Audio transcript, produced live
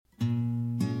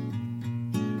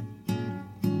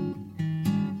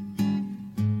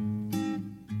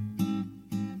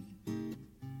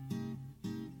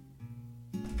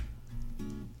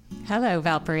Hello,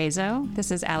 Valparaiso.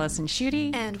 This is Allison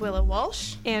Schutte. And Willow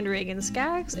Walsh. And Reagan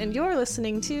Skaggs. And you're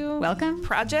listening to Welcome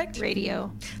Project Radio.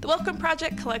 The Welcome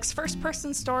Project collects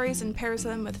first-person stories and pairs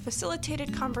them with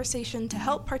facilitated conversation to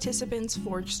help participants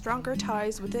forge stronger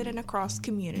ties within and across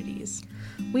communities.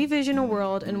 We vision a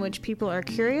world in which people are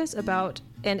curious about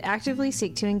and actively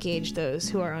seek to engage those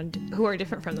who are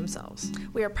different from themselves.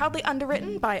 We are proudly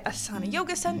underwritten by Asana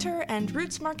Yoga Center and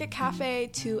Roots Market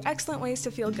Cafe, two excellent ways to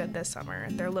feel good this summer.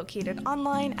 They're located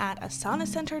online at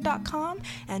asanacenter.com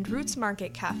and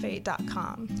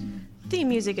rootsmarketcafe.com. Theme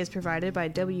music is provided by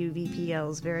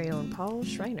WVPL's very own Paul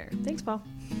Schreiner. Thanks, Paul.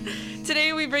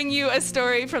 Today we bring you a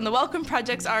story from the Welcome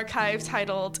Project's archive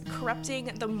titled Corrupting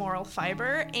the Moral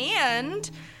Fiber, and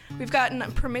we've gotten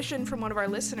permission from one of our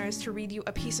listeners to read you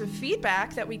a piece of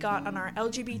feedback that we got on our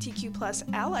LGBTQ plus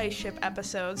allyship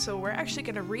episode. So we're actually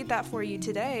going to read that for you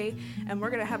today, and we're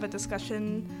going to have a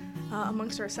discussion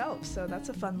amongst ourselves. So that's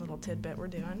a fun little tidbit we're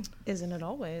doing. Isn't it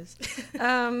always?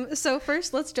 So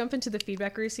first, let's jump into the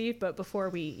feedback we received. But before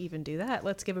we even do that,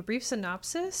 let's give a brief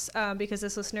synopsis because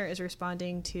this listener is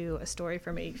responding to a story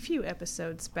from a few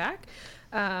episodes back.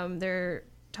 They're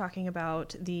talking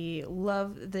about the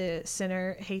love the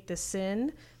sinner, hate the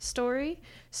sin story.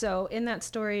 So in that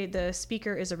story, the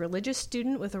speaker is a religious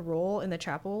student with a role in the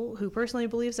chapel who personally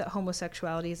believes that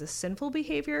homosexuality is a sinful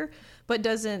behavior, but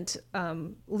doesn't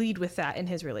lead with that in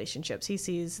his relationships. He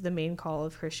sees the main call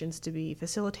of Christians to be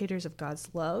facilitators of God's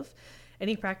love, and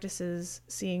he practices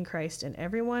seeing Christ in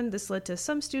everyone. This led to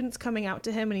some students coming out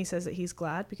to him, and he says that he's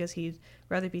glad because he'd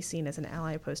rather be seen as an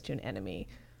ally opposed to an enemy.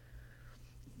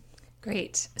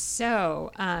 Great.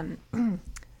 So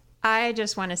I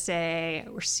just want to say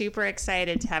we're super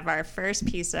excited to have our first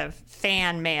piece of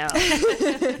fan mail.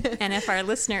 And if our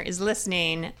listener is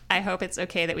listening, I hope it's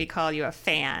okay that we call you a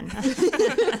fan.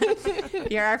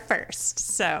 You're our first.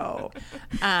 So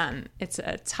it's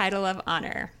a title of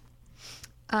honor.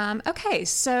 Okay,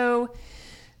 so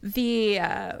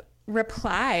the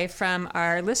reply from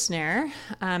our listener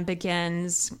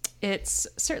begins, it's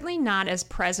certainly not as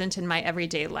present in my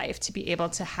everyday life to be able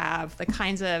to have the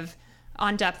kinds of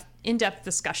in-depth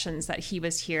discussions that he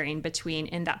was hearing between,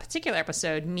 in that particular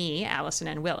episode, me, Allison,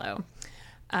 and Willow.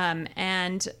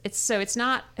 And it's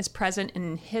not as present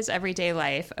in his everyday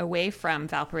life away from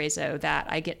Valparaiso that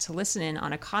I get to listen in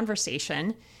on a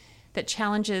conversation that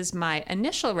challenges my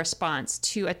initial response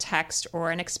to a text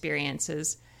or an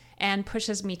experiences and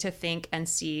pushes me to think and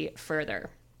see further.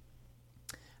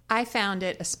 I found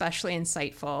it especially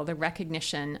insightful, the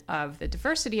recognition of the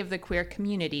diversity of the queer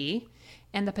community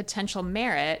and the potential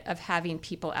merit of having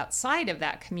people outside of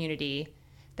that community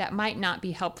that might not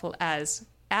be helpful as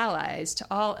allies to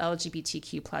all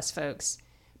LGBTQ plus folks,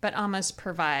 but almost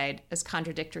provide, as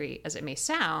contradictory as it may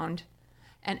sound,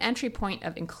 an entry point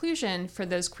of inclusion for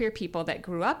those queer people that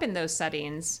grew up in those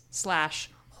settings /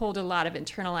 hold a lot of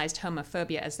internalized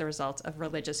homophobia as the result of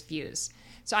religious views.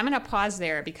 So I'm going to pause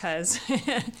there because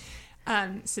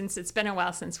since it's been a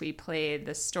while since we played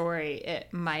the story,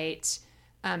 it might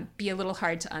be a little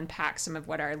hard to unpack some of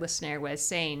what our listener was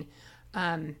saying.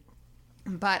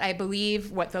 But I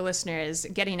believe what the listener is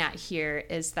getting at here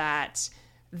is that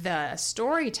the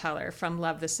storyteller from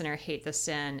Love the Sinner, Hate the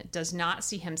Sin does not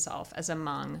see himself as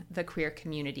among the queer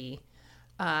community.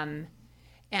 And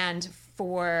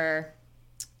for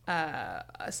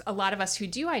a lot of us who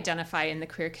do identify in the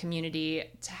queer community,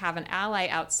 to have an ally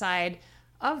outside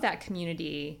of that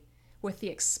community with the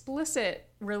explicit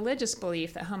religious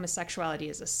belief that homosexuality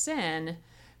is a sin,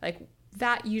 like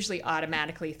that usually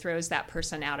automatically throws that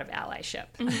person out of allyship.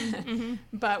 Mm-hmm.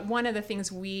 But one of the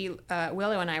things Willow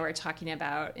and I were talking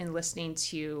about in listening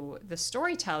to the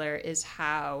storyteller is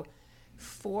how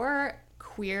for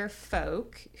queer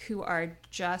folk who are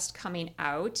just coming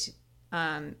out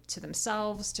to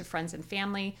themselves, to friends and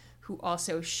family who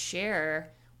also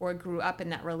share or grew up in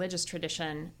that religious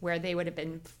tradition where they would have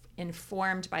been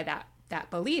informed by that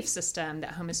belief system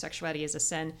that homosexuality is a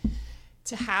sin,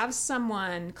 to have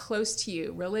someone close to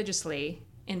you religiously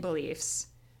in beliefs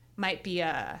might be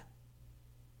a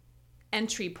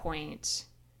entry point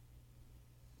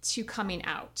to coming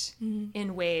out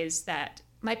in ways that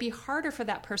might be harder for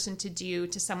that person to do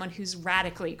to someone who's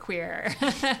radically queer.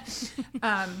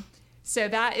 So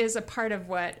that is a part of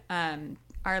what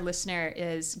our listener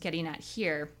is getting at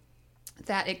here,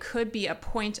 that it could be a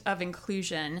point of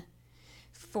inclusion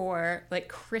for like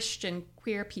Christian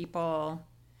queer people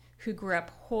who grew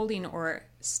up holding or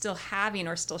still having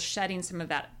or still shedding some of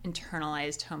that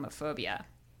internalized homophobia.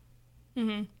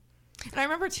 Mm-hmm. And I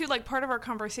remember too, like part of our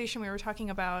conversation, we were talking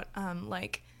about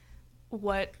like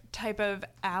what type of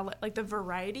ally, like the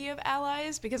variety of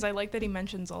allies, because I like that he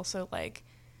mentions also like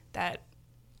that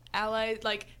ally,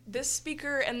 like this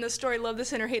speaker and the story Love the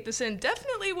Sin or Hate the Sin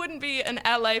definitely wouldn't be an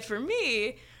ally for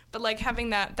me, but like having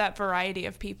that variety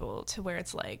of people to where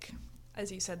it's like,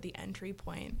 as you said, the entry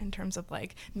point in terms of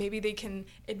like maybe they can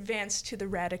advance to the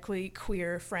radically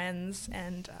queer friends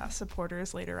and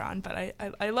supporters later on. But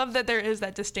I love that there is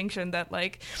that distinction that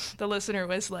like the listener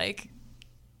was like,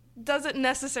 doesn't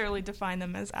necessarily define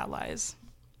them as allies,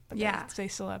 but they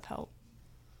still have help.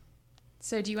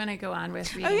 So do you want to go on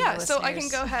with reading the so I can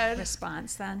go ahead.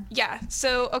 Response then? Yeah.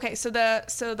 So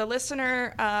the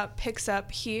listener picks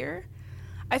up here.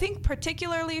 I think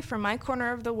particularly from my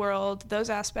corner of the world, those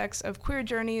aspects of queer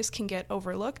journeys can get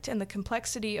overlooked and the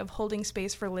complexity of holding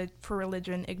space for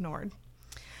religion ignored.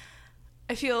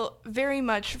 I feel very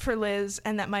much for Liz,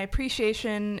 and that my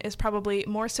appreciation is probably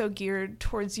more so geared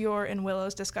towards your and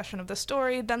Willow's discussion of the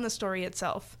story than the story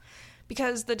itself.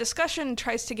 Because the discussion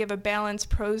tries to give a balanced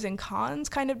pros and cons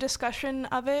kind of discussion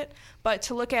of it, but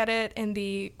to look at it in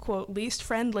the, quote, least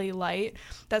friendly light,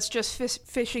 that's just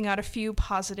fishing out a few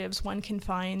positives one can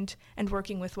find and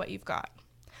working with what you've got.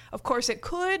 Of course, it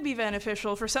could be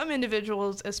beneficial for some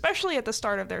individuals, especially at the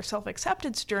start of their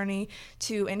self-acceptance journey,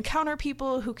 to encounter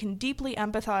people who can deeply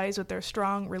empathize with their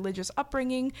strong religious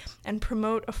upbringing and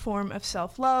promote a form of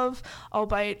self-love,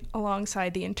 albeit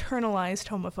alongside the internalized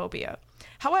homophobia.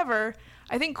 However,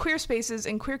 I think queer spaces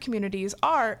and queer communities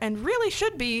are, and really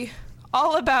should be,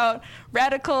 all about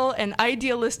radical and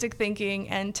idealistic thinking,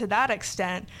 and to that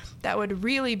extent, that would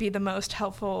really be the most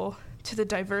helpful to the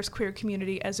diverse queer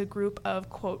community as a group of,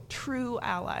 quote, true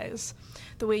allies.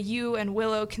 The way you and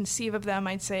Willow conceive of them,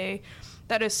 I'd say,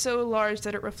 that is so large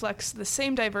that it reflects the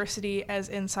same diversity as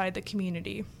inside the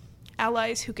community.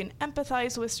 Allies who can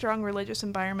empathize with strong religious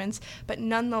environments, but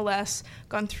nonetheless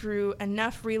gone through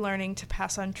enough relearning to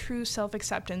pass on true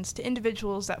self-acceptance to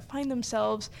individuals that find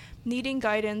themselves needing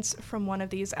guidance from one of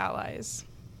these allies.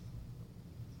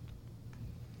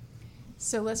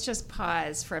 So let's just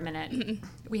pause for a minute.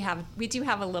 We do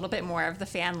have a little bit more of the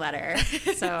fan letter.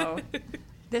 So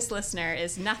this listener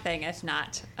is nothing if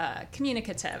not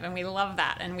communicative, and we love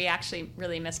that. And we actually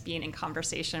really miss being in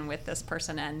conversation with this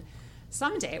person. And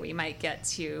someday we might get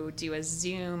to do a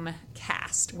Zoom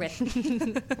cast with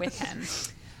him.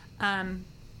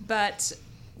 But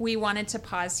we wanted to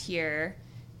pause here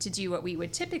to do what we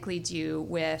would typically do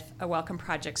with a Welcome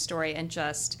Project story and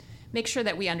just make sure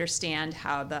that we understand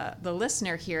how the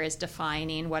listener here is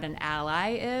defining what an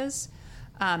ally is.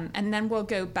 And then we'll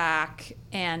go back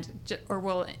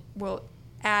we'll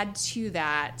add to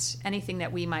that anything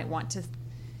that we might want to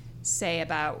say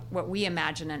about what we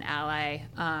imagine an ally,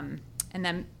 and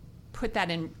then put that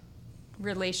in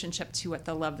relationship to what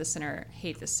the Love the Sin or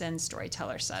Hate the Sin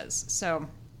storyteller says. So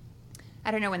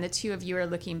I don't know, when the two of you are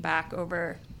looking back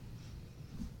over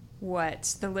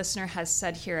what the listener has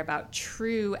said here about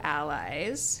true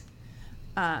allies,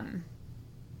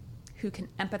 who can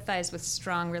empathize with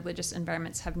strong religious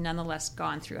environments, have nonetheless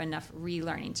gone through enough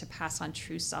relearning to pass on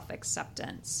true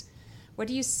self-acceptance. What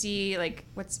do you see, like,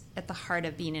 what's at the heart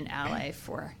of being an ally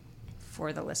for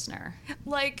the listener?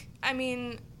 Like, I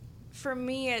mean, for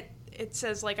me, it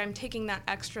says, like, I'm taking that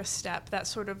extra step, that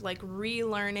sort of, like,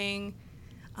 relearning,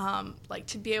 like,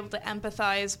 to be able to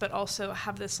empathize, but also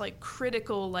have this, like,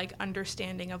 critical, like,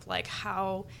 understanding of, like,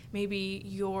 how maybe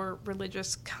your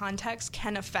religious context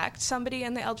can affect somebody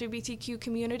in the LGBTQ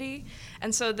community.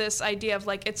 And so this idea of,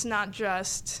 like, it's not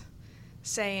just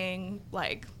saying,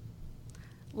 like,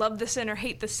 love the sin or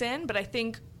hate the sin, but I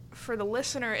think for the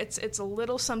listener, it's a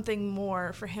little something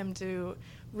more for him to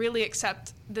really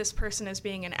accept this person as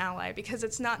being an ally, because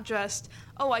it's not just,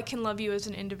 oh, I can love you as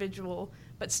an individual,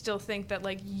 but still think that,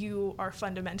 like, you are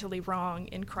fundamentally wrong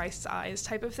in Christ's eyes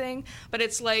type of thing. But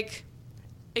it's like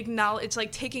it's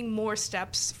like taking more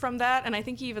steps from that. And I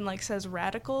think he even, like, says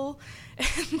radical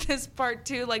in this part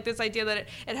too, like this idea that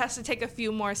it has to take a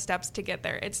few more steps to get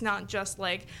there. It's not just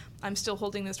like, I'm still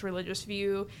holding this religious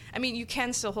view. I mean, you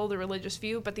can still hold a religious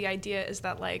view, but the idea is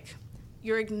that, like,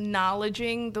 you're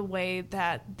acknowledging the way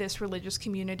that this religious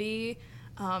community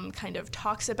kind of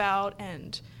talks about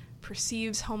and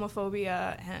perceives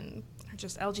homophobia and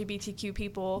just LGBTQ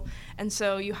people. And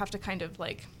so you have to kind of,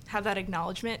 like, have that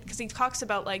acknowledgement, because he talks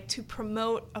about, like, to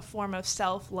promote a form of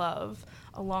self-love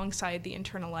alongside the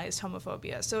internalized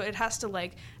homophobia. So it has to,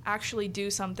 like, actually do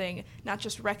something, not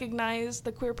just recognize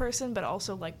the queer person, but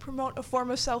also, like, promote a form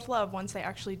of self-love once they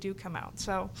actually do come out.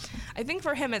 So I think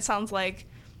for him it sounds like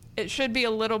it should be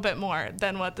a little bit more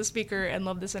than what the speaker in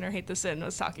Love the Sin or Hate the Sin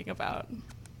was talking about.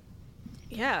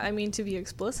 Yeah, I mean, to be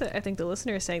explicit, I think the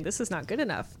listener is saying this is not good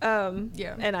enough.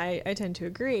 Yeah. And I tend to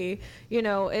agree, you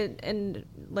know, and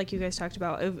like you guys talked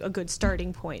about, a good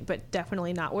starting point, but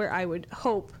definitely not where I would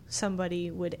hope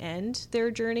somebody would end their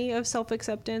journey of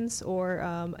self-acceptance or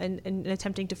and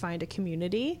attempting to find a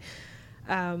community.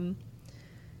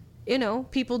 You know,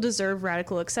 people deserve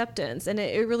radical acceptance. And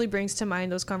it really brings to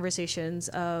mind those conversations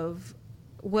of,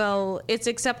 well, it's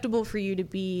acceptable for you to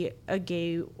be a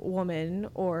gay woman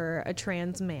or a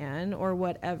trans man or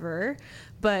whatever,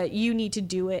 but you need to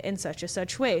do it in such a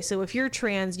such way. So if you're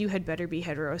trans, you had better be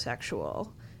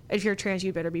heterosexual. If you're trans,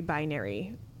 you better be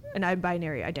binary. And I'm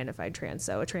binary identified trans,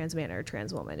 so a trans man or a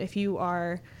trans woman. If you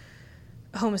are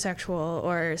homosexual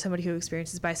or somebody who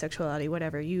experiences bisexuality,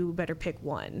 whatever, you better pick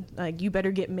one. Like, you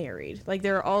better get married. Like,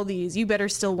 there are all these, you better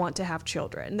still want to have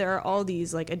children. There are all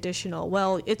these like additional,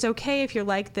 well, it's okay if you're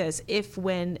like this, if,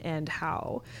 when, and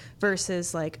how,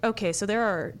 versus like, okay, so there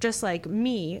are, just like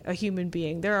me, a human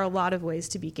being, there are a lot of ways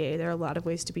to be gay, there are a lot of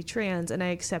ways to be trans, and I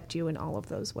accept you in all of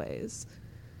those ways.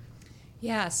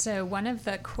 Yeah, so one of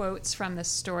the quotes from the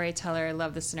storyteller,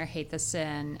 Love the Sinner, Hate the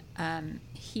Sin,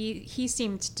 he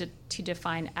seemed to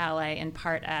define ally in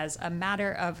part as a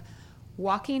matter of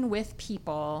walking with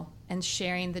people and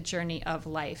sharing the journey of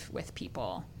life with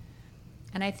people.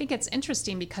 And I think it's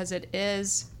interesting because it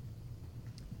is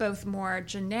both more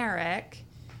generic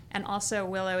and also,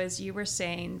 Willow, as you were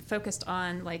saying, focused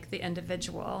on like the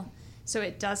individual. So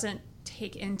it doesn't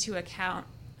take into account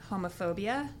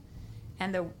homophobia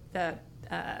and the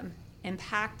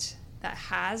impact that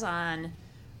has on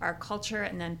our culture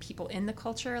and then people in the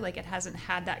culture. Like, it hasn't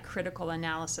had that critical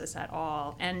analysis at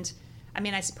all. And I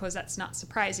mean, I suppose that's not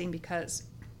surprising because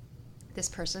this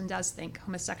person does think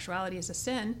homosexuality is a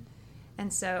sin.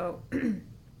 And so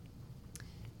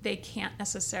they can't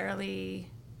necessarily,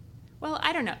 well,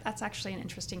 I don't know. That's actually an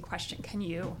interesting question. Can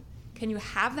you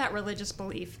have that religious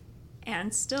belief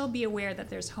and still be aware that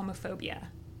there's homophobia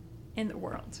in the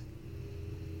world?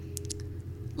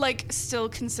 Like, still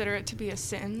consider it to be a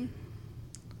sin?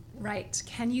 Right.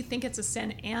 Can you think it's a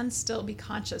sin and still be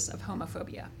conscious of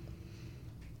homophobia?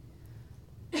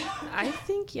 I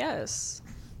think yes.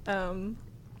 I'm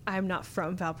not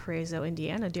from Valparaiso,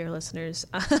 Indiana, dear listeners.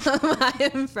 I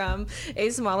am from a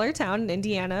smaller town in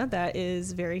Indiana that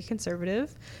is very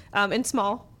conservative and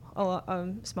small, a lot,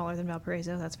 smaller than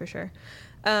Valparaiso, that's for sure.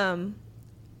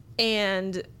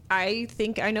 And I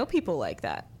think I know people like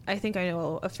that. I think I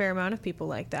know a fair amount of people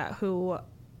like that who,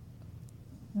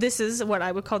 this is what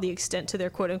I would call the extent to their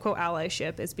quote-unquote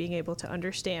allyship, is being able to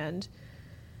understand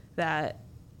that,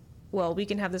 well, we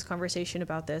can have this conversation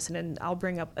about this, and then I'll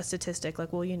bring up a statistic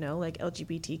like, well, you know, like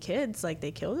LGBT kids, like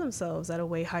they kill themselves at a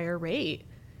way higher rate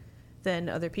than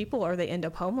other people, or they end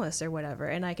up homeless or whatever.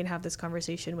 And I can have this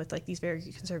conversation with like these very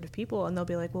conservative people, and they'll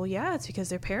be like, well, yeah, it's because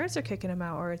their parents are kicking them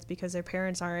out, or it's because their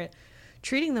parents aren't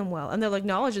treating them well. And they'll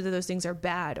acknowledge that those things are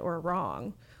bad or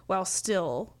wrong while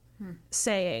still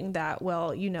saying that,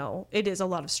 well, you know, it is a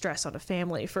lot of stress on a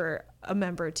family for a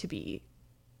member to be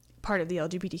part of the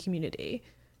LGBT community.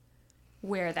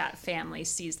 Where that family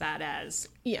sees that as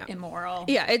immoral.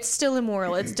 Yeah, it's still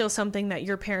immoral. It's still something that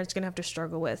your parents are going to have to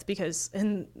struggle with because,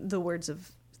 in the words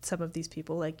of some of these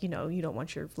people, like, you know, you don't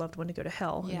want your loved one to go to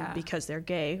hell. Yeah. And because they're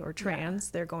gay or trans,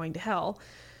 they're going to hell.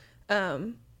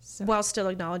 While still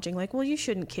acknowledging, like, well, you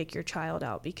shouldn't kick your child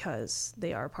out because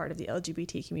they are part of the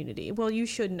LGBT community. Well, you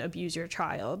shouldn't abuse your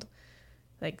child.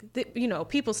 Like, you know,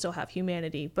 people still have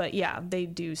humanity, but yeah, they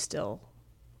do still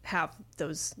have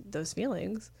those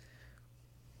feelings.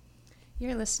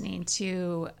 You're listening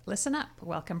to Listen Up,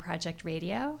 Welcome Project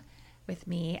Radio, with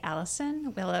me,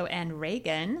 Allison, Willow, and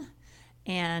Reagan.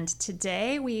 And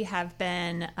today we have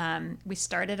been, we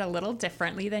started a little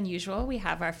differently than usual. We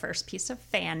have our first piece of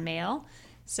fan mail.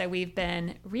 So we've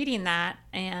been reading that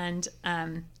and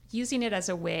using it as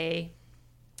a way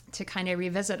to kind of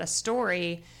revisit a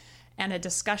story and a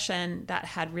discussion that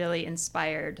had really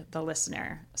inspired the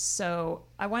listener. So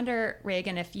I wonder,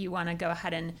 Reagan, if you want to go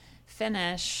ahead and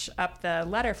finish up the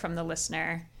letter from the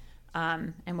listener,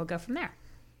 and we'll go from there.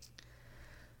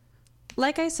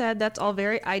 Like I said, that's all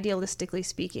very idealistically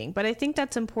speaking, but I think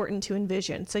that's important to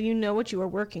envision so you know what you are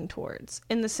working towards.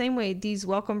 In the same way, these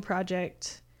Welcome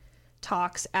Project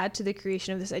talks add to the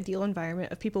creation of this ideal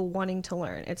environment of people wanting to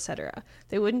learn, etc.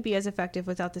 They wouldn't be as effective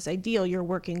without this ideal you're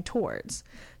working towards.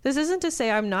 This isn't to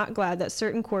say I'm not glad that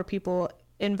certain core people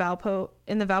in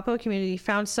the Valpo community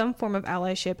found some form of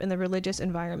allyship in the religious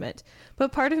environment,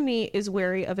 but part of me is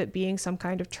wary of it being some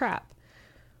kind of trap.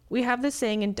 We have this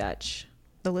saying in Dutch.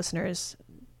 The listener is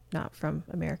not from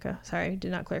America. Sorry, did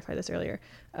not clarify this earlier.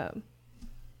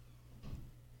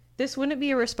 this wouldn't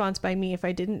be a response by me if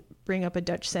I didn't bring up a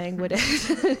Dutch saying, would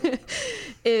it?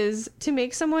 Is to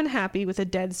make someone happy with a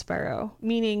dead sparrow,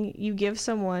 meaning you give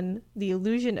someone the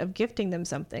illusion of gifting them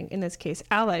something, in this case,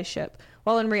 allyship,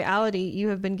 while in reality, you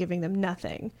have been giving them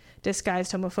nothing,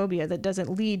 disguised homophobia that doesn't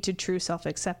lead to true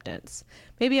self-acceptance.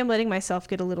 Maybe I'm letting myself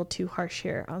get a little too harsh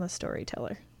here on the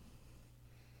storyteller.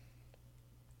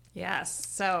 Yes.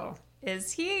 So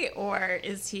is he, or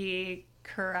is he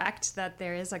correct that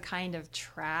there is a kind of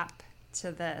trap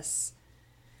to this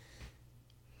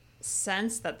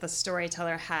sense that the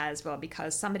storyteller has, well,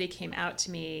 because somebody came out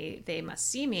to me, they must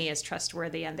see me as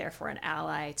trustworthy and therefore an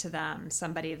ally to them,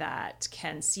 somebody that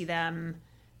can see them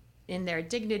in their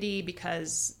dignity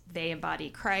because they embody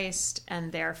Christ,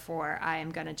 and therefore I am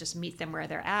going to just meet them where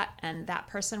they're at, and that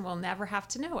person will never have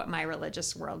to know what my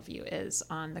religious worldview is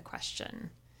on the question.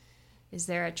 Is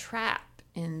there a trap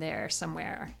in there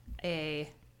somewhere?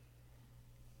 A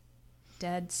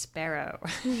dead sparrow.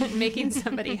 Making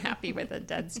somebody happy with a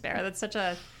dead sparrow. That's such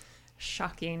a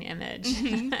shocking image.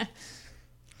 Mm-hmm.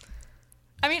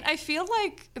 I mean, I feel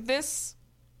like this...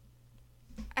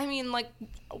 I mean, like,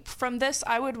 from this,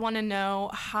 I would want to know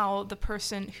how the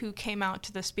person who came out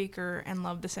to the speaker and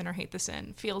love the sin or hate the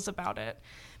sin feels about it.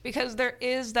 Because there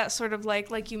is that sort of,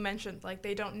 like you mentioned, like,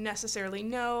 they don't necessarily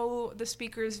know the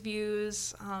speaker's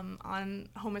views on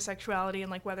homosexuality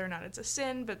and, like, whether or not it's a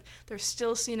sin, but they're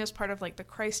still seen as part of, like, the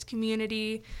Christ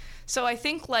community. So I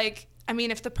think, like, I mean,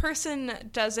 if the person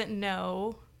doesn't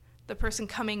know, the person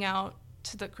coming out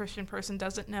to the Christian person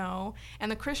doesn't know,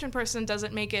 and the Christian person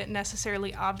doesn't make it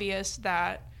necessarily obvious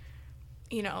that,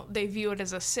 you know, they view it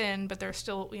as a sin, but they're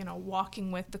still, you know,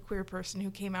 walking with the queer person who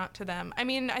came out to them. I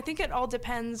mean, I think it all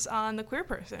depends on the queer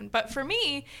person. But for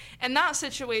me, in that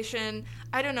situation,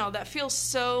 I don't know, that feels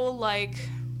so, like,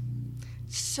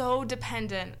 so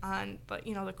dependent on,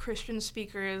 you know, the Christian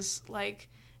speaker's, like,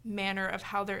 manner of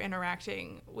how they're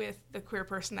interacting with the queer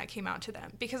person that came out to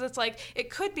them, because it's like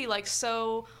it could be like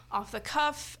so off the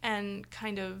cuff and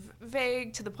kind of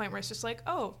vague to the point where it's just like,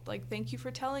 oh, like, thank you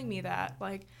for telling me that,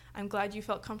 like, I'm glad you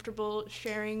felt comfortable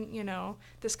sharing, you know,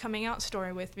 this coming out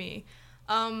story with me,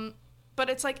 but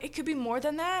it's like it could be more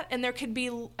than that, and there could be,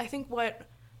 I think what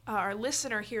our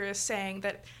listener here is saying,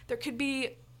 that there could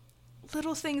be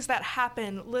little things that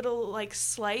happen, little, like,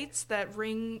 slights that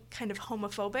ring kind of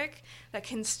homophobic, that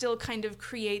can still kind of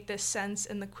create this sense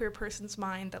in the queer person's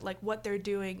mind that, like, what they're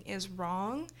doing is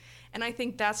wrong. And I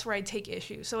think that's where I take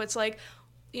issue. So it's like,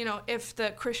 you know, if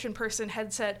the Christian person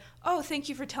had said, oh, thank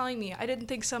you for telling me, I didn't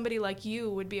think somebody like you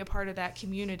would be a part of that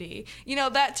community, you know,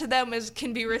 that to them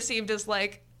can be received as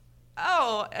like,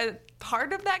 oh, a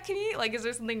part of that community? Like, is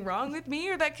there something wrong with me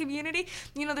or that community?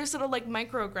 You know, there's sort of, like,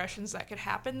 microaggressions that could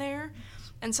happen there.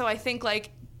 And so I think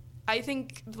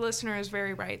the listener is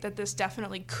very right that this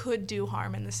definitely could do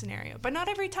harm in this scenario, but not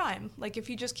every time. Like, if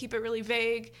you just keep it really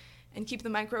vague and keep the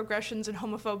microaggressions and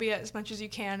homophobia as much as you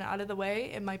can out of the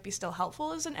way, it might be still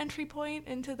helpful as an entry point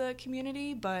into the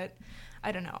community. But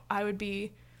I don't know.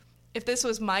 If this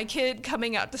was my kid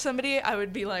coming out to somebody, I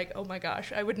would be like, oh my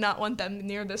gosh, I would not want them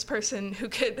near this person who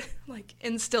could, like,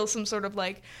 instill some sort of,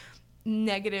 like,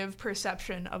 negative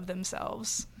perception of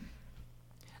themselves.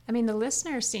 I mean, the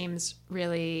listener seems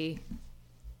really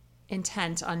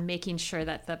intent on making sure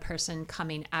that the person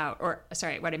coming out, or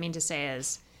sorry, what I mean to say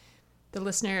is the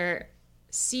listener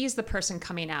sees the person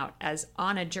coming out as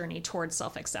on a journey towards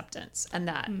self-acceptance, and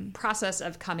that process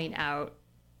of coming out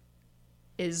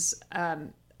is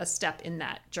a step in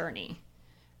that journey,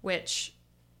 which,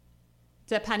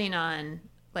 depending on,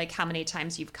 like, how many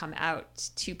times you've come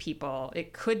out to people,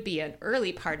 it could be an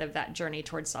early part of that journey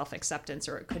towards self-acceptance,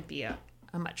 or it could be a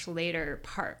much later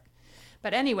part.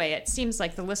 But anyway, it seems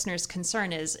like the listener's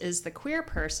concern is the queer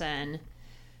person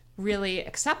really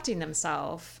accepting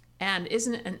themselves, and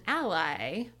isn't an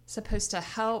ally supposed to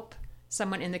help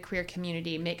someone in the queer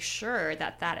community make sure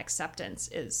that that acceptance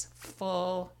is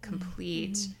full,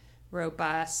 complete,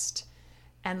 robust,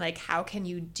 and, like, how can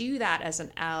you do that as an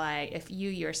ally if you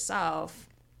yourself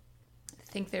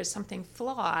think there's something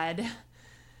flawed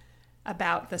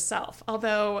about the self?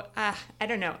 Although, I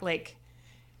don't know, like,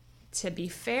 to be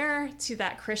fair to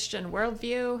that Christian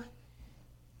worldview,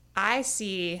 I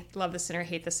see Love the Sinner,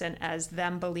 Hate the Sin as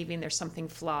them believing there's something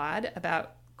flawed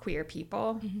about queer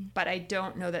people, but I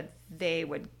don't know that they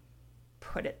would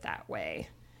put it that way.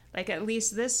 Like, at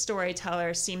least this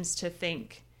storyteller seems to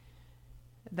think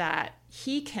that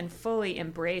he can fully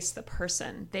embrace the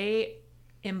person. They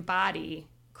embody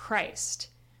Christ.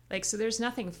 Like, so there's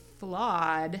nothing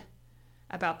flawed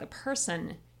about the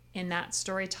person in that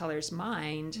storyteller's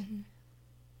mind.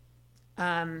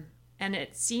 And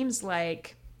it seems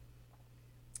like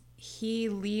he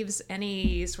leaves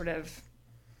any sort of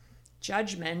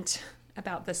judgment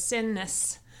about the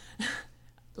sinness,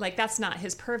 like that's not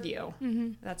his purview.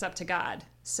 That's up to God.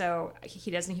 So he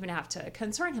doesn't even have to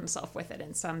concern himself with it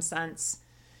in some sense,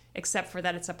 except for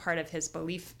that it's a part of his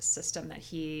belief system that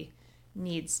he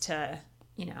needs to,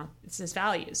 it's his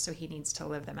values, so he needs to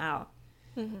live them out.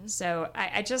 So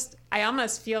I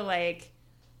almost feel like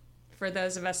for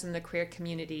those of us in the queer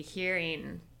community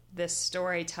hearing this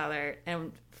storyteller,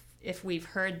 and if we've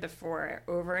heard before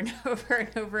over and over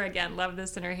and over again, love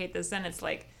this sin or hate this sin, it's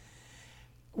like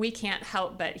we can't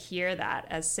help but hear that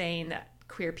as saying that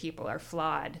queer people are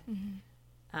flawed.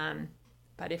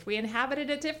 But if we inhabited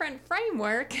a different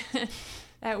framework,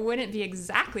 that wouldn't be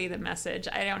exactly the message.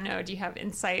 I don't know. Do you have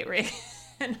insight, Ray?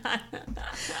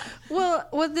 Well,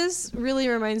 what this really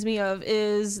reminds me of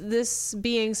is this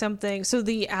being something, so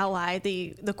the ally,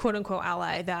 the quote unquote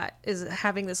ally that is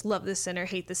having this love the sin or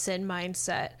hate the sin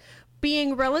mindset,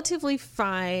 being relatively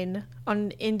fine on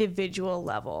an individual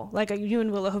level. Like you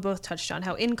and Willow have both touched on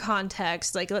how in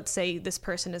context, like let's say this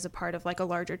person is a part of like a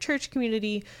larger church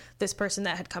community, this person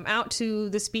that had come out to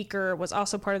the speaker was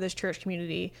also part of this church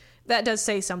community. That does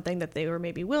say something that they were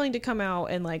maybe willing to come out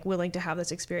and like willing to have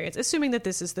this experience, assuming that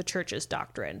this is the church's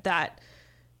doctrine, that,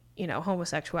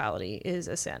 homosexuality is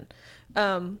a sin.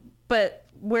 But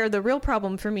where the real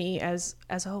problem for me, as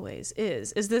always,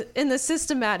 is in the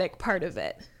systematic part of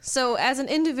it. So as an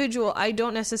individual, I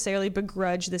don't necessarily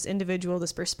begrudge this individual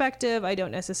this perspective. I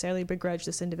don't necessarily begrudge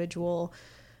this individual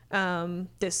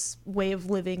this way of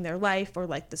living their life, or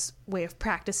like this way of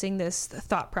practicing this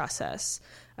thought process.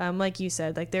 Like you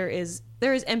said, like there is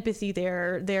empathy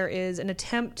there. There is an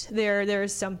attempt there. There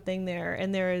is something there,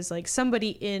 and there is like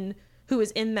somebody who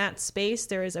is in that space.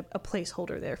 There is a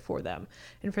placeholder there for them,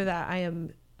 and for that I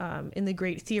am in the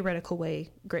great theoretical way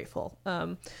grateful.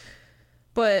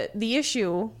 But the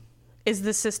issue is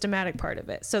the systematic part of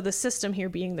it. So the system here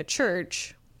being the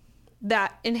church,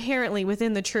 that inherently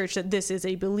within the church that this is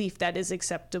a belief that is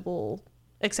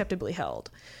acceptably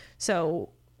held. So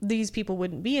these people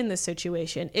wouldn't be in this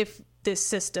situation if this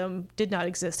system did not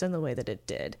exist in the way that it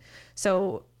did.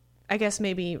 So I guess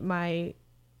maybe my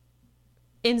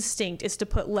instinct is to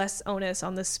put less onus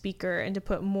on the speaker and to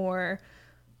put more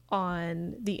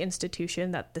on the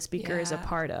institution that the speaker is a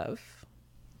part of.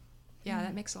 Yeah,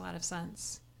 that makes a lot of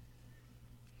sense.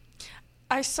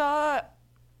 I saw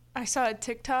a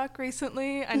TikTok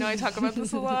recently. I know I talk about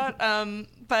this a lot,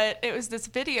 but it was this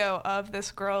video of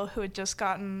this girl who had just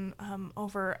gotten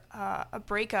over a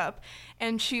breakup,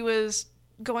 and she was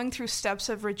going through steps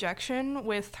of rejection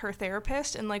with her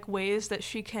therapist and like ways that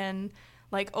she can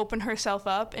like open herself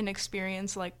up and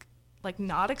experience like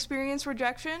not experience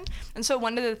rejection. And so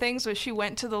one of the things was she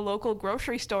went to the local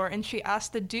grocery store and she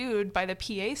asked the dude by the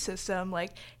PA system,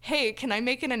 like, hey, can I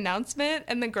make an announcement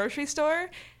in the grocery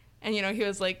store? And, he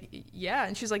was like, yeah.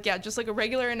 And she's like, yeah, just like a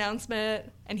regular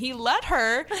announcement. And he let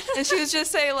her. And she was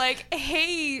just say like,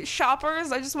 hey,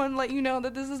 shoppers, I just want to let you know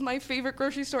that this is my favorite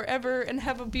grocery store ever and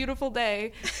have a beautiful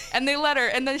day. And they let her.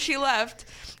 And then she left.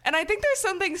 And I think there's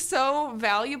something so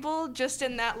valuable just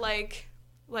in that, like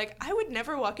I would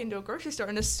never walk into a grocery store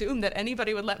and assume that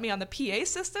anybody would let me on the PA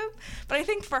system. But I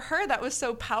think for her, that was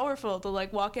so powerful to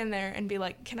like walk in there and be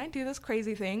like, can I do this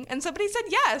crazy thing? And somebody said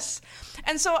yes.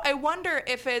 And so I wonder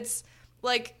if it's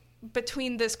like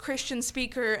between this Christian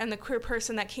speaker and the queer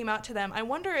person that came out to them, I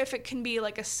wonder if it can be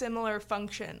like a similar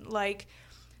function, like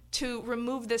to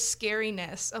remove this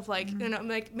scariness of like,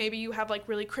 like maybe you have like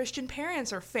really Christian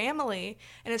parents or family.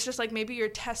 And it's just like, maybe you're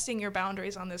testing your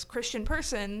boundaries on this Christian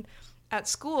person at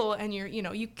school, and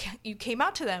you came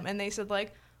out to them and they said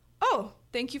like, oh,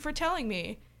 thank you for telling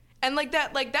me. And like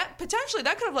that potentially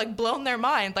that could have like blown their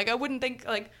mind. Like I wouldn't think,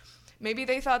 like maybe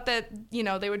they thought that,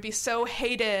 they would be so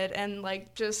hated and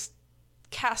like just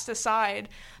cast aside.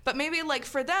 But maybe like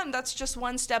for them, that's just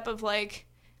one step of like,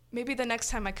 maybe the next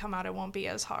time I come out, it won't be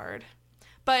as hard.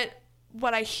 But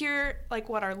what I hear, like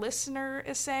what our listener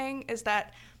is saying, is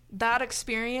that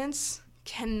experience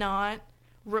cannot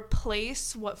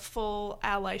replace what full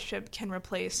allyship can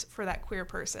replace for that queer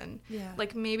person. Yeah.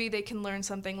 Like maybe they can learn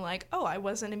something like, oh, I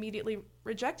wasn't immediately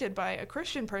rejected by a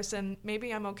Christian person.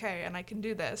 Maybe I'm okay and I can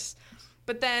do this.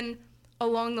 But then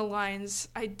along the lines,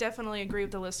 I definitely agree with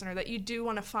the listener that you do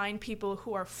want to find people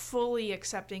who are fully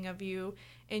accepting of you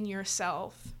in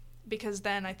yourself, because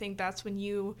then I think that's when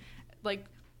you, like,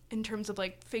 in terms of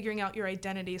like figuring out your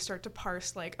identity, start to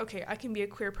parse like, okay, I can be a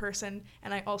queer person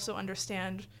and I also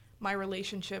understand my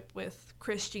relationship with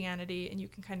Christianity, and you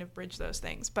can kind of bridge those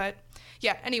things. But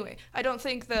yeah, anyway, I don't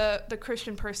think the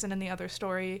Christian person in the other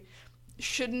story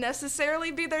shouldn't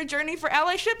necessarily be their journey for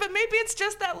allyship, but maybe it's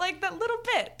just that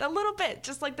little bit,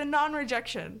 just like the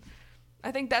non-rejection.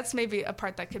 I think that's maybe a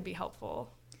part that could be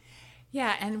helpful.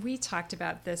 Yeah, and we talked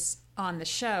about this on the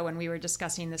show when we were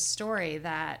discussing this story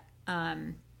that,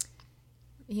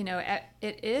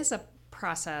 it is a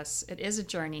process, it is a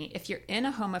journey. If you're in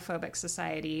a homophobic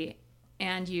society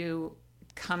and you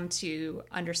come to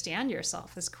understand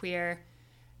yourself as queer,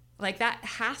 like that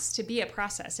has to be a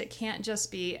process. It can't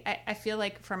just be, I feel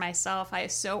like for myself, I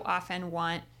so often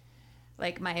want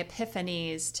like my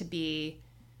epiphanies to be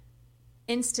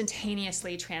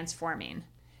instantaneously transforming.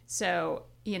 So,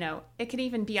 it could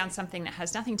even be on something that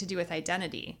has nothing to do with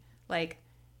identity. Like,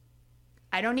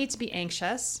 I don't need to be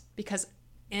anxious because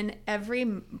in every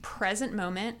present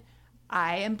moment,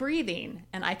 I am breathing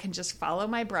and I can just follow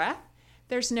my breath.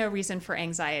 There's no reason for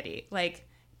anxiety. Like,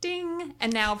 ding.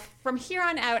 And now from here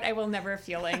on out, I will never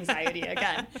feel anxiety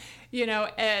again.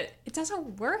 It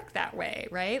doesn't work that way,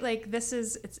 right? Like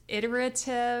it's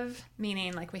iterative,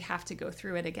 meaning like we have to go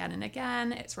through it again and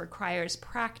again. It requires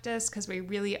practice because we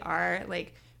really are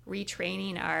like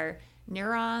retraining our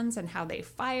neurons and how they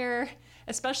fire,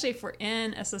 especially if we're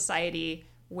in a society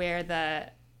where the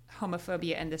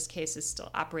homophobia in this case is still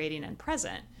operating and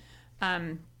present.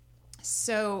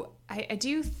 So I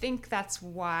do think that's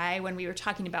why when we were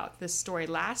talking about this story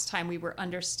last time, we were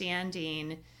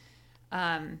understanding,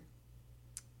 the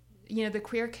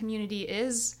queer community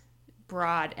is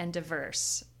broad and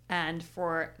diverse. And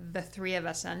for the three of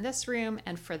us in this room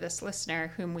and for this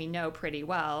listener whom we know pretty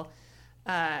well,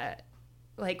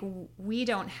 we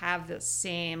don't have the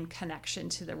same connection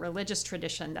to the religious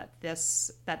tradition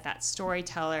that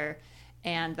storyteller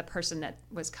and the person that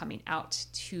was coming out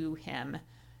to him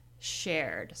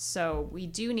shared. So we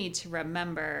do need to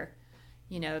remember,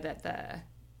 that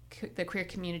the queer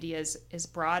community is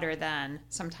broader than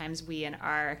sometimes we in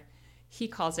our, he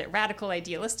calls it radical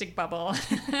idealistic bubble,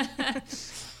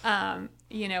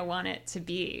 want it to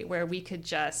be, where we could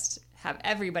just have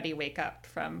everybody wake up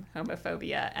from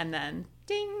homophobia and then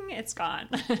ding, it's gone.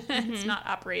 Mm-hmm. It's not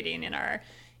operating in our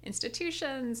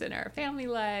institutions, in our family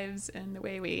lives, and the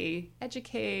way we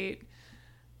educate.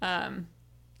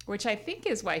 Which I think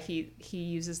is why he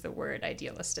uses the word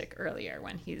idealistic earlier,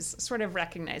 when he's sort of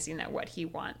recognizing that what he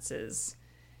wants is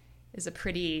a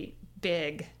pretty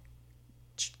big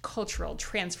cultural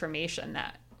transformation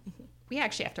that we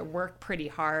actually have to work pretty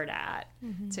hard at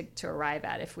to arrive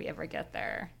at if we ever get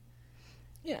there.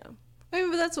 Yeah. I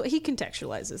mean, but that's what he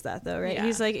contextualizes that though, right? Yeah.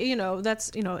 He's like, that's,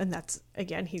 and that's,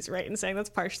 again, he's right in saying that's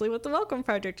partially what the Welcome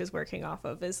Project is working off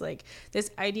of, is like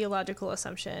this ideological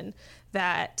assumption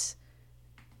that,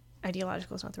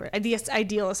 ideological is not the word, the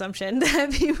ideal assumption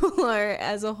that people are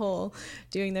as a whole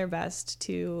doing their best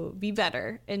to be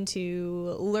better and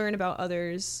to learn about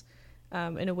others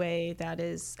in a way that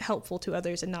is helpful to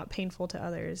others and not painful to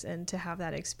others, and to have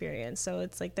that experience. So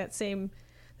it's like that same,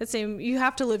 you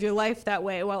have to live your life that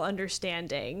way while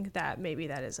understanding that maybe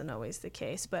that isn't always the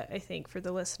case. But I think for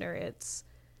the listener, it's,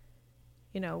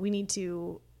 we need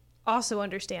to also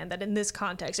understand that in this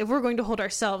context, if we're going to hold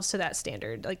ourselves to that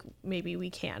standard, like maybe we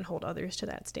can hold others to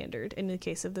that standard in the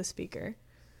case of the speaker.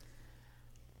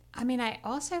 I mean, I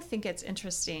also think it's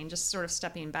interesting, just sort of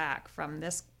stepping back from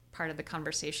this part of the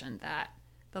conversation, that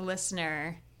the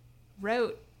listener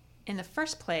wrote in the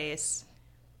first place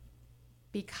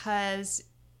because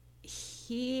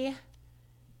he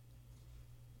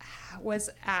was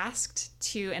asked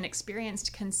to and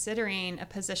experienced considering a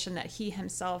position that he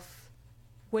himself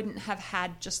wouldn't have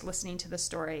had just listening to the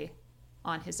story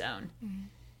on his own. Mm-hmm.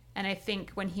 And I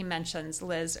think when he mentions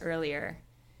Liz earlier,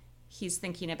 he's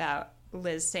thinking about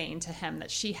Liz saying to him that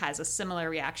she has a similar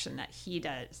reaction that he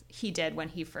did when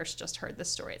he first just heard the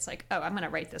story. It's like, oh, I'm going to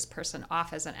write this person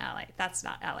off as an ally. That's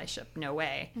not allyship. No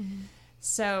way. Mm-hmm.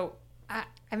 So,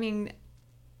 I mean,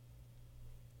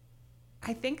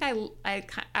 I think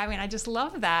I just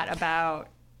love that about,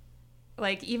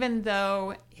 like, even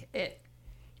though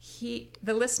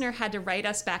the listener had to write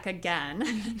us back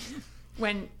again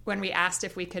when we asked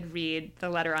if we could read the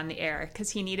letter on the air,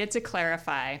 because he needed to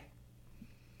clarify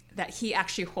that he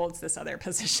actually holds this other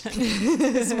position,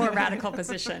 this more radical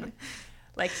position.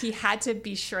 Like, he had to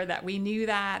be sure that we knew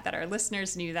that our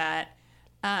listeners knew that.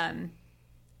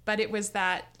 But it was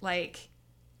that, like,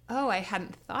 oh, I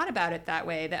hadn't thought about it that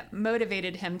way, that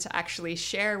motivated him to actually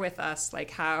share with us,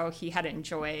 like, how he had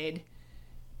enjoyed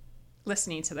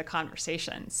listening to the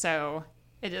conversation. So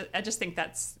I just think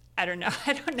that's I don't know.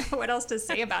 I don't know what else to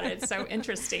say about it. It's so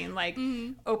interesting. Like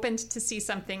opened to see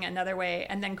something another way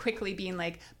and then quickly being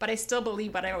like, but I still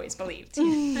believe what I always believed.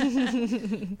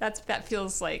 That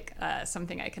feels like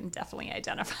something I can definitely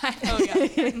identify. Oh,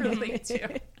 yeah. Relate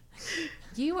to.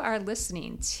 You are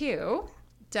listening to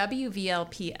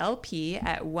WVLP-LP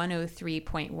at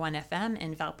 103.1 FM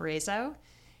in Valparaiso.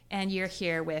 And you're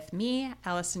here with me,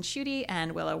 Allison Schutte,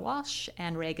 and Willow Walsh,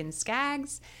 and Reagan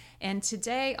Skaggs. And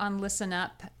today on Listen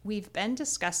Up, we've been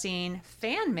discussing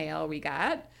fan mail we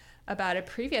got about a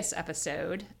previous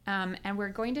episode. And we're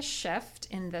going to shift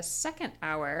in the second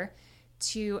hour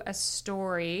to a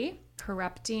story,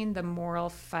 Corrupting the Moral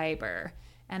Fiber.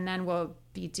 And then we'll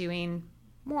be doing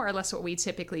more or less what we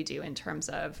typically do in terms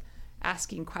of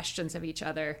asking questions of each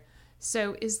other.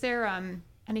 So is there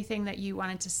anything that you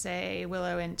wanted to say,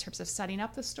 Willow, in terms of setting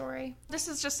up the story? This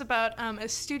is just about a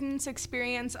student's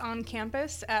experience on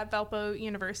campus at Valpo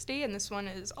University, and this one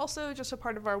is also just a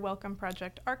part of our Welcome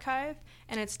Project archive,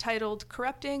 and it's titled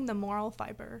Corrupting the Moral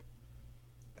Fiber.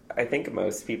 I think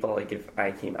most people, like, if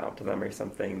I came out to them or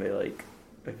something, they, like,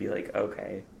 would be like,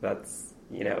 okay, that's,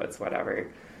 you know, it's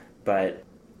whatever. But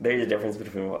there's a difference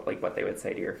between what they would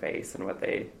say to your face and what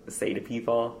they say to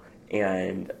people,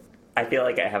 and I feel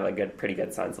like I have a pretty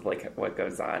good sense of like what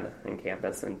goes on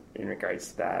campus in regards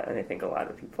to that, and I think a lot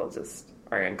of people just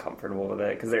are uncomfortable with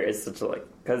it because there is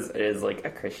because it is like a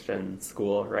Christian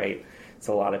school, right?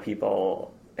 So a lot of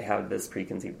people have this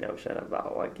preconceived notion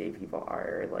about what gay people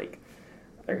are, like,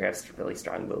 or have really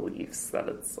strong beliefs that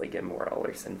it's like immoral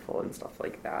or sinful and stuff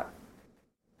like that.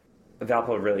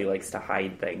 Valpo really likes to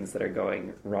hide things that are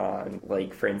going wrong.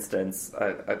 Like, for instance,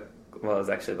 it was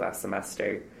actually last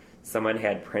semester, someone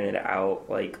had printed out,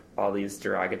 like, all these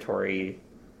derogatory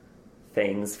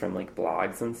things from, like,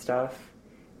 blogs and stuff,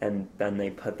 and then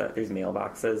they put there's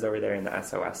mailboxes over there in the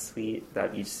SOS suite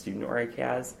that each student org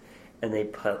has, and they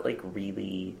put,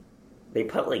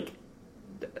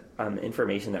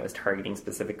 information that was targeting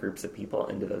specific groups of people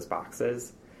into those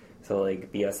boxes. So,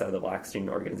 like, BSO, the Black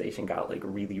Student Organization, got, like,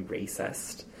 really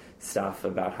racist stuff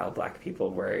about how black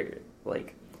people were,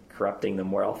 like, corrupting the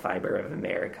moral fiber of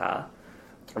America.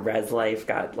 Res Life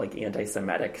got, like,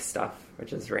 anti-Semitic stuff,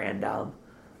 which is random.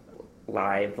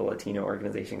 Live, the Latino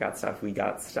organization, got stuff. We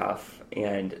got stuff.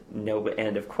 And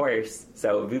of course,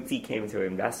 so VUPC came to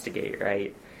investigate,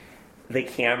 right? The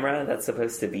camera that's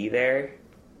supposed to be there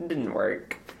didn't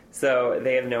work. So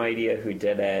they have no idea who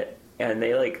did it. And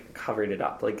they, like, covered it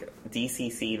up. Like,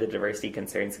 DCC, the Diversity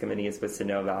Concerns Committee, is supposed to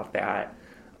know about that.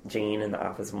 Jane in the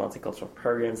Office of Multicultural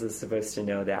Programs is supposed to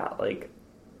know that. Like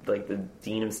the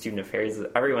Dean of Student Affairs,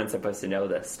 everyone's supposed to know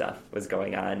this stuff was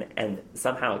going on, and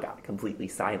somehow it got completely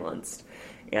silenced.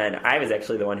 And I was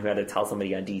actually the one who had to tell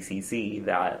somebody on DCC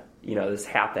that, you know, this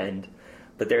happened.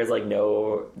 But there's, like,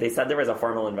 they said there was a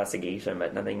formal investigation,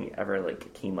 but nothing ever,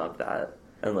 like, came of that.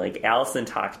 And, like, Allison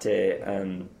talked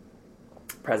to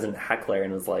President Heckler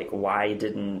and was like, why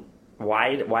didn't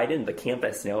the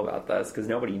campus know about this? Because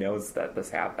nobody knows that this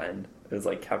happened. It was,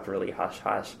 like, kept really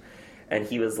hush-hush. And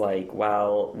he was like,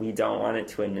 well, we don't want it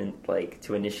to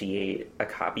initiate a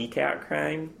copycat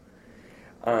crime.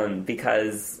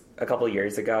 Because a couple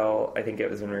years ago, I think it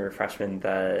was when we were freshmen,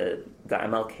 the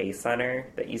MLK Center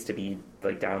that used to be,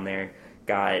 like, down there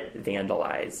got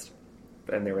vandalized.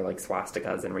 And there were, like,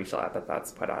 swastikas and racial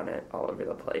epithets put on it all over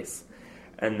the place.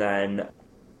 And then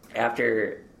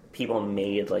after people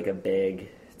made, like, a big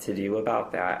to-do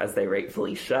about that, as they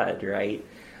rightfully should, right,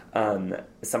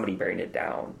 somebody burned it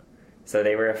down. So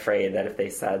they were afraid that if they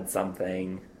said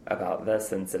something about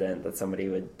this incident, that somebody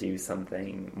would do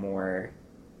something more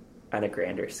on a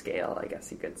grander scale, I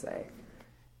guess you could say.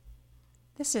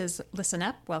 This is Listen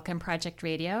Up, Welcome Project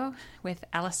Radio with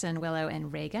Allison, Willow,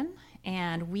 and Reagan.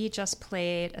 And we just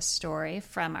played a story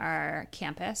from our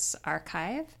campus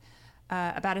archive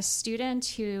about a student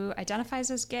who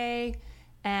identifies as gay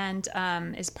and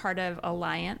was part of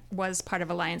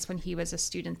Alliance when he was a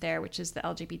student there, which is the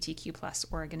LGBTQ plus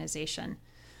organization.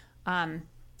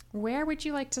 Where would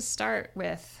you like to start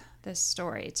with this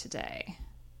story today?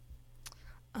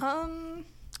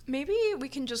 Maybe we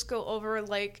can just go over,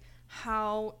 like,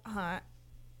 how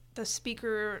the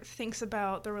speaker thinks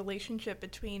about the relationship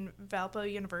between Valpo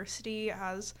University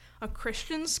as a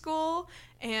Christian school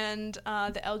and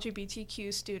the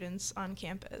LGBTQ students on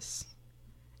campus.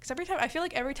 Because I feel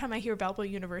like every time I hear Valpo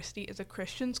University is a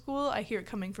Christian school, I hear it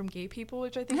coming from gay people,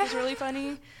 which I think is really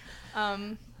funny.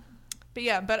 But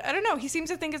I don't know. He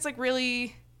seems to think it's, like,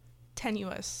 really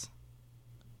tenuous.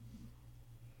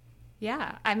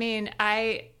 Yeah, I mean,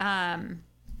 I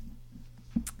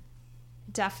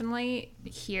definitely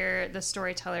hear the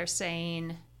storyteller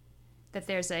saying that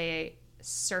there's a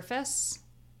surface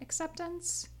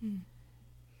acceptance.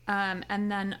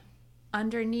 And then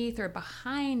underneath or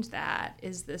behind that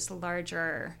is this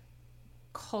larger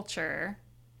culture.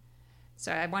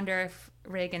 So I wonder if,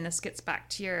 Reagan, this gets back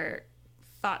to your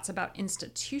thoughts about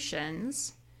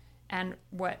institutions and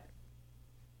what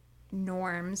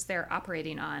norms they're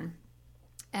operating on.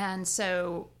 And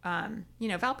so,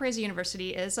 Valparaiso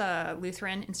University is a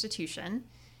Lutheran institution.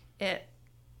 It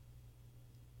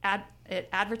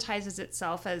advertises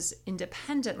itself as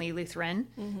independently Lutheran.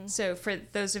 So for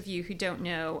those of you who don't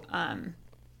know,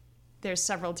 there's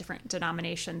several different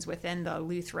denominations within the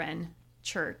Lutheran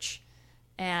Church.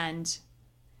 And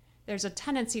there's a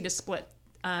tendency to split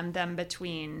them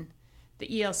between the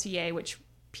ELCA, which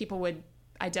people would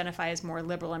identify as more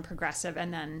liberal and progressive,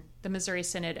 and then the Missouri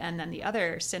Synod, and then the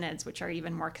other synods, which are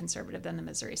even more conservative than the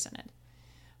Missouri Synod.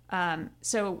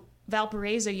 So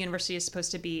Valparaiso University is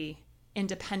supposed to be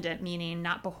independent, meaning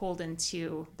not beholden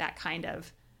to that kind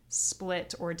of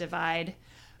split or divide.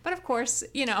 But of course,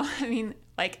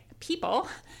 people,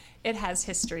 it has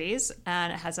histories,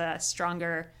 and it has a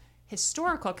stronger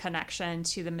historical connection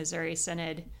to the Missouri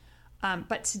Synod.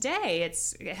 But today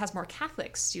it has more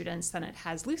Catholic students than it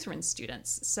has Lutheran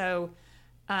students. So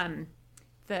the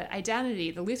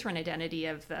Lutheran identity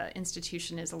of the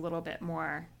institution is a little bit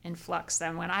more in flux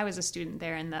than when I was a student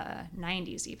there in the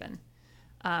 90s even.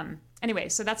 Anyway,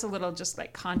 so that's a little just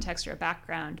like context or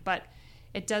background. But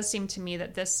it does seem to me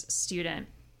that this student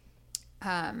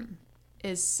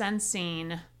is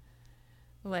sensing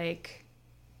like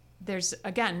there's,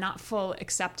 again, not full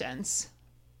acceptance.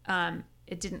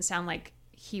 It didn't sound like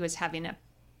he was having a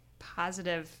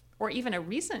positive or even a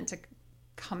reason to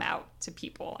come out to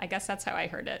people. I guess that's how I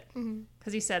heard it.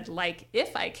 Because he said, like,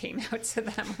 if I came out to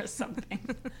them or something.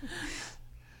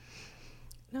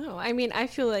 No, I mean, I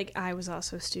feel like I was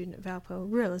also a student at Valpo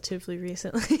relatively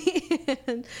recently.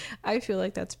 And I feel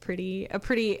like that's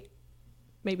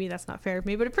maybe that's not fair of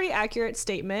me, but a pretty accurate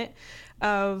statement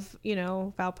of,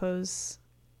 Valpo's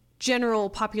general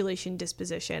population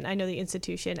disposition. I know the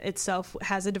institution itself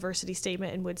has a diversity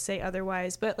statement and would say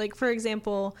otherwise, but like, for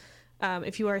example,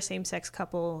 if you are a same-sex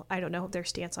couple, I don't know their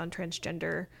stance on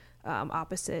transgender,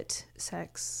 opposite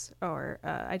sex or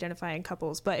identifying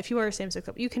couples, but if you are a same-sex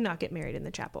couple, you cannot get married in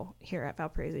the chapel here at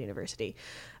Valparaiso University.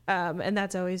 And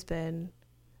that's always been,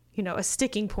 a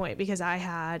sticking point, because I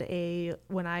had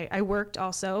when I worked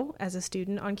also as a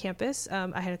student on campus,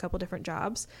 I had a couple different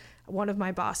jobs. One of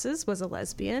my bosses was a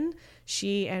lesbian.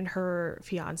 She and her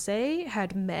fiance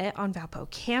had met on Valpo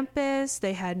campus.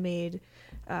 They had made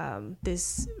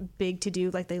this big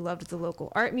to-do, like they loved the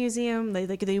local art museum.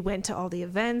 They went to all the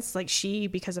events. Like she,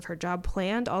 because of her job,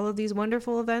 planned all of these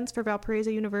wonderful events for Valparaiso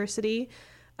University.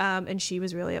 And she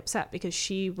was really upset because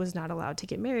she was not allowed to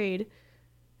get married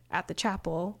at the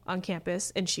chapel on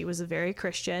campus. And she was a very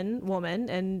Christian woman,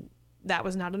 and that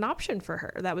was not an option for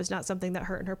her. That was not something that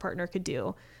her and her partner could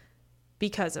do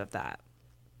because of that.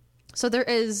 So there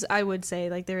is, I would say,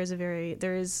 like there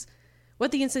is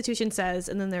what the institution says,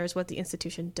 and then there's what the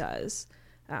institution does.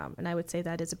 And I would say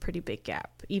that is a pretty big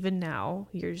gap, even now,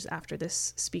 years after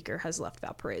this speaker has left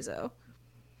Valparaiso.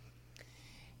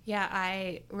 Yeah,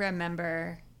 I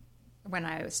remember when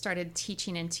I started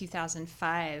teaching in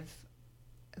 2005,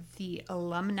 the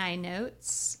alumni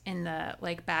notes in the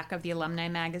back of the alumni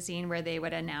magazine, where they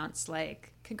would announce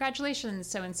congratulations,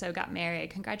 so-and-so got married,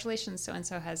 congratulations,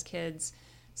 so-and-so has kids,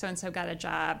 so-and-so got a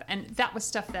job. And that was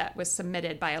stuff that was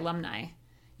submitted by alumni,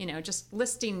 just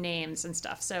listing names and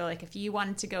stuff. So if you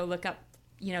wanted to go look up,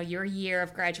 your year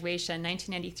of graduation,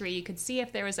 1993, you could see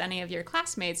if there was any of your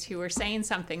classmates who were saying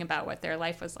something about what their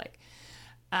life was like.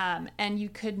 And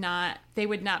they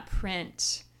would not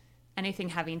print anything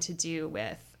having to do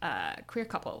with queer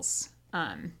couples.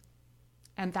 And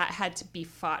that had to be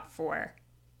fought for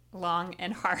long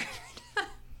and hard.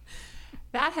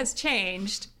 That has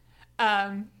changed.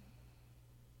 But,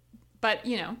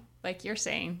 like you're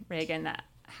saying, Reagan, that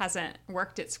hasn't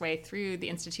worked its way through the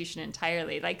institution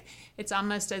entirely. It's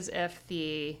almost as if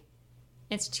the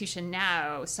institution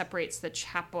now separates the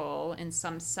chapel in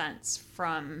some sense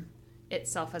from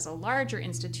itself as a larger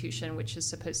institution, which is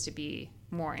supposed to be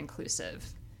more inclusive,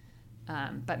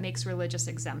 but makes religious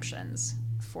exemptions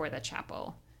for the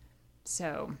chapel.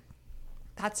 So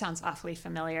that sounds awfully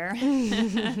familiar.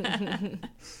 I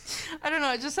don't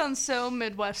know. It just sounds so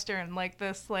Midwestern, like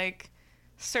this,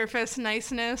 surface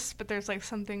niceness, but there's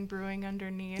something brewing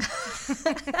underneath.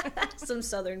 Some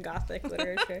Southern Gothic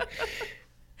literature.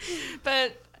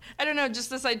 But I don't know, just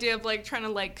this idea of trying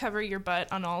to cover your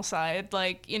butt on all sides,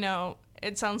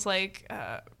 it sounds like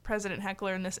President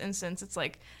Heckler in this instance, it's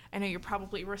like, I know you're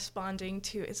probably responding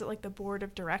to, is it like the board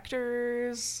of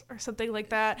directors or something like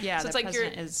that? Yeah, so it's like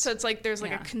it's like there's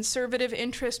like a conservative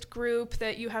interest group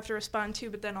that you have to respond to,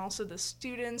 but then also the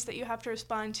students that you have to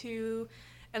respond to,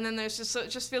 and then there's just, so it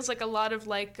just feels like a lot of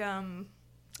like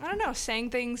I don't know,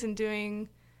 saying things and doing,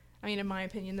 I mean, in my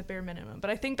opinion, the bare minimum. But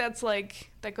I think that's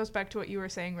like, that goes back to what you were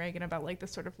saying, Reagan, about like the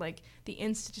sort of like the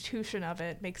institution of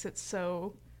it makes it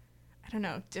so, I don't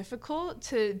know, difficult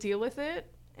to deal with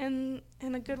it in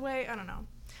a good way. I don't know.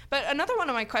 But another one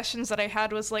of my questions that I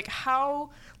had was like,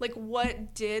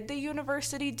 what did the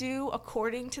university do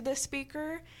according to this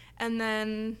speaker? And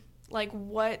then like,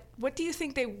 what do you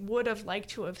think they would have liked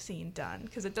to have seen done?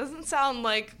 Because it doesn't sound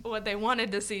like what they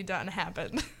wanted to see done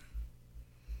happened.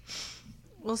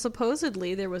 Well,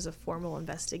 supposedly there was a formal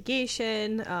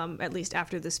investigation, at least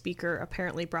after the speaker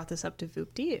apparently brought this up to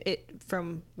VUPD. It,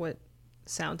 from what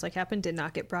sounds like happened, did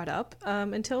not get brought up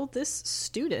until this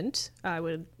student,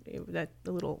 that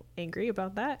a little angry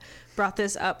about that, brought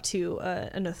this up to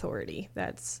an authority.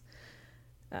 That's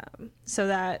so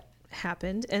that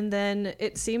happened, and then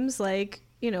it seems like,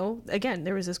 you know, again,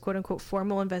 there was this quote unquote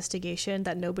formal investigation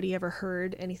that nobody ever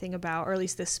heard anything about, or at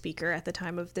least this speaker at the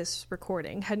time of this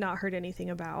recording had not heard anything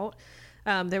about.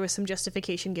 There was some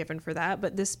justification given for that,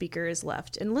 but this speaker is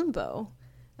left in limbo.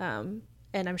 And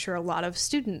I'm sure a lot of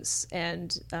students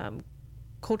and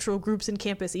cultural groups in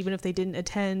campus, even if they didn't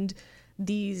attend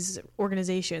these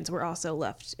organizations, were also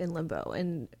left in limbo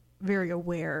and very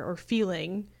aware or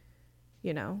feeling,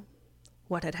 you know,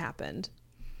 what had happened.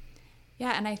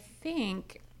 Yeah, and I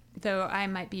think, though I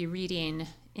might be reading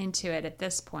into it at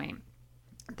this point,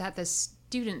 that the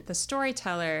student, the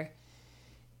storyteller,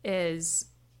 is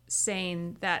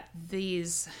saying that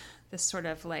this sort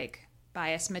of like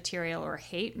bias material or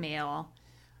hate mail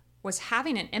was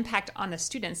having an impact on the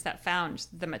students that found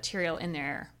the material in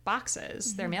their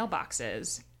boxes, their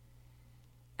mailboxes.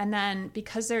 And then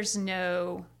because there's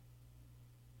no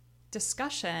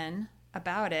discussion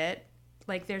about it,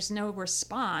 like there's no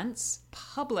response,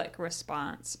 public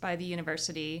response by the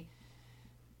university,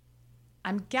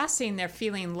 I'm guessing they're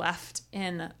feeling left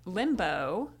in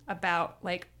limbo about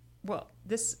like, well,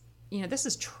 this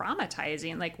is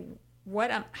traumatizing. Like,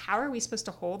 how are we supposed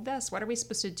to hold this? What are we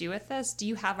supposed to do with this? Do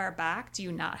you have our back? Do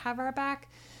you not have our back?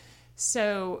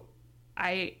 So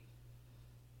I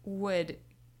would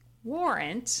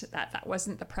warrant that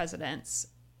wasn't the president's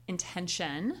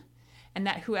intention, and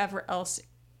that whoever else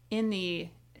in the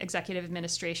executive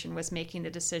administration was making the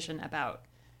decision about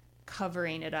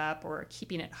covering it up or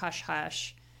keeping it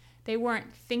hush-hush, they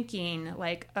weren't thinking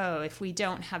like, oh, if we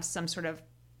don't have some sort of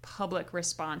public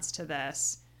response to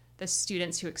this, the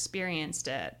students who experienced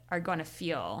it are going to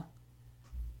feel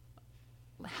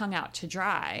hung out to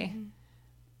dry. Mm-hmm.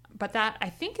 But that, I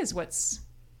think, is what's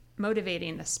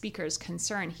motivating the speaker's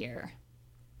concern here,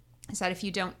 is that if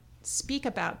you don't speak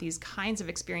about these kinds of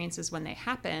experiences when they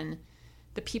happen,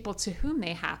 the people to whom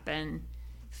they happen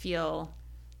feel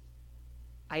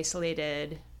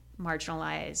isolated,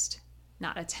 marginalized,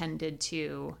 not attended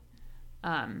to.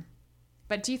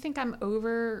 But do you think I'm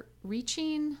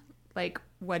overreaching? Like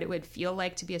what it would feel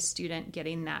like to be a student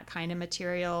getting that kind of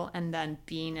material and then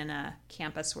being in a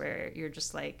campus where you're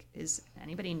just like, does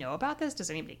anybody know about this? Does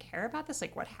anybody care about this?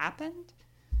 Like, what happened?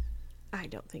 I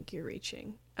don't think you're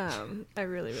reaching. I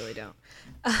really, really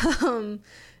don't.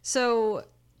 So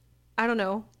I don't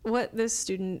know what this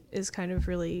student is kind of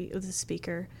really, the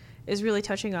speaker is really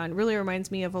touching on, really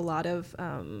reminds me of a lot of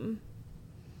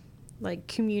like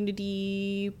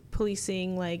community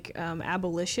policing, like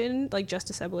abolition, like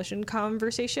justice abolition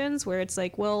conversations, where it's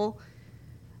like, well,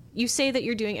 you say that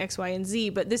you're doing X, Y, and Z,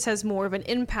 but this has more of an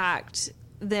impact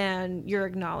than you're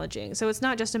acknowledging. So it's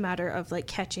not just a matter of like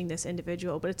catching this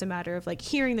individual, but it's a matter of like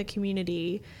hearing the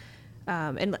community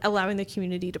and allowing the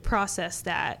community to process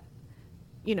that,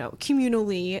 you know,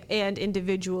 communally and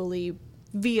individually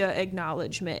via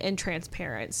acknowledgement and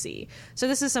transparency. So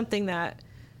this is something that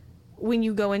when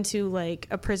you go into like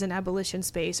a prison abolition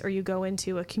space, or you go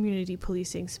into a community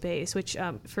policing space, which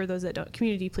for those that don't,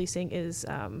 community policing is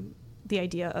the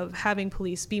idea of having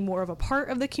police be more of a part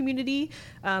of the community,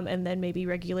 and then maybe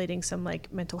regulating some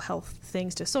like mental health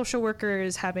things to social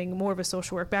workers, having more of a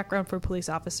social work background for police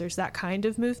officers, that kind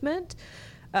of movement.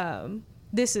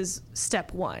 This is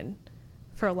step one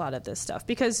for a lot of this stuff,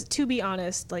 because to be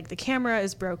honest, like the camera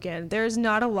is broken. There's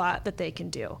not a lot that they can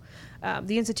do.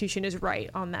 The institution is right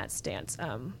on that stance.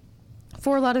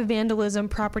 For a lot of vandalism,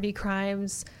 property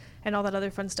crimes, and all that other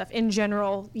fun stuff in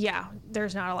general, yeah,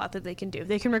 there's not a lot that they can do.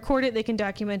 They can record it, they can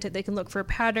document it, they can look for a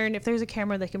pattern. If there's a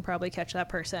camera, they can probably catch that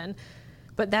person.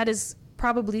 But that is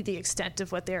probably the extent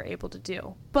of what they're able to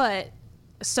do. But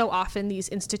so often these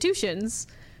institutions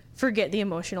forget the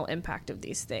emotional impact of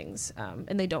these things,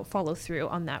 and they don't follow through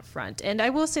on that front. And I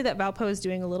will say that Valpo is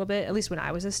doing a little bit, at least when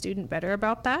I was a student, better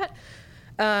about that.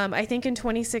 I think in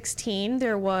 2016,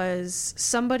 there was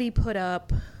somebody put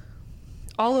up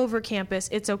all over campus,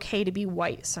 "It's okay to be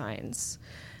white" signs.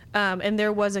 And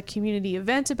there was a community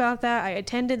event about that. I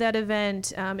attended that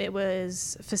event. It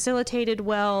was facilitated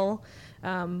well.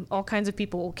 All kinds of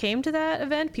people came to that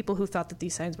event, people who thought that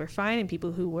these signs were fine, and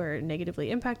people who were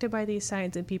negatively impacted by these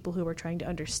signs, and people who were trying to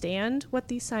understand what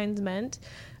these signs meant.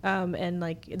 And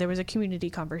like there was a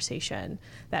community conversation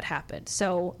that happened.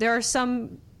 So there are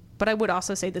some, but I would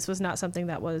also say this was not something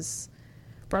that was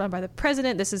brought on by the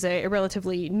president. This is a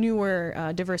relatively newer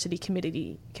diversity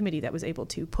committee that was able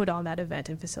to put on that event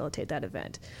and facilitate that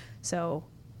event. So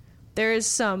there is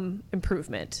some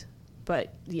improvement.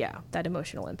 But yeah, that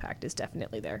emotional impact is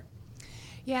definitely there.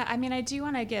 Yeah, I mean, I do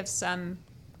want to give some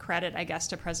credit, I guess,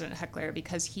 to President Heckler,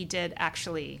 because he did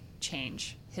actually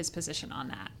change his position on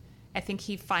that. I think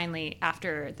he finally,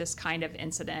 after this kind of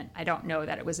incident, I don't know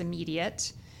that it was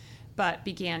immediate, but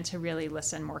began to really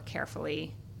listen more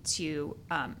carefully to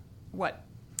what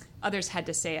others had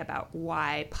to say about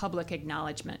why public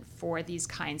acknowledgement for these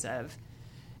kinds of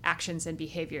actions and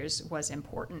behaviors was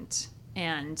important.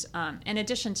 And in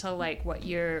addition to like what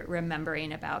you're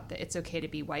remembering about the "it's okay to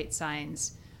be white"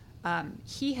 signs,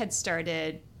 he had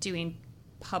started doing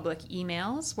public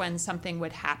emails when something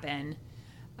would happen,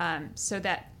 so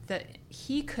that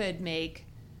he could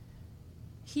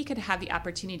have the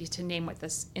opportunity to name what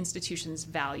this institution's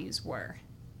values were.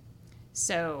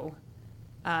 So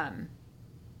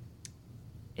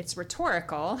it's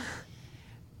rhetorical,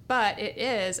 but it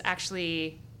is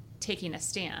actually taking a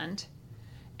stand.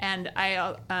 And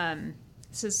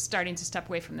this is starting to step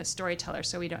away from the storyteller,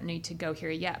 so we don't need to go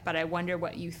here yet, but I wonder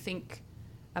what you think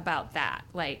about that.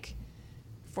 Like,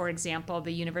 for example,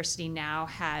 the university now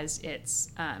has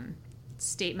its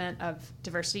statement of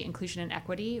diversity, inclusion, and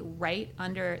equity right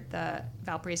under the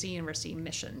Valparaiso University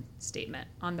mission statement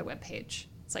on the webpage.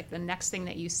 It's like the next thing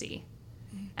that you see.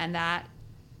 And that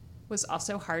was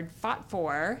also hard fought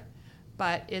for,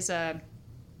 but is a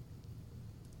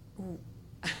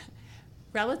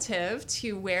relative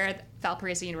to where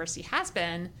Valparaiso University has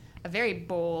been, a very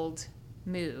bold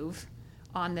move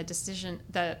on the decision,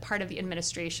 the part of the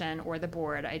administration or the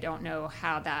board. I don't know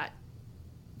how that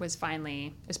was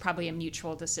finally, is probably a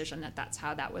mutual decision that that's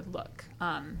how that would look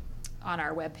on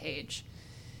our webpage.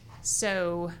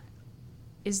 So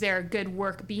is there good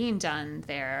work being done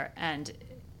there, and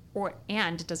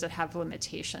does it have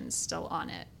limitations still on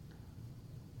it?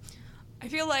 I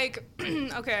feel like,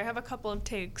 okay, I have a couple of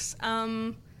takes.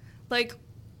 Like,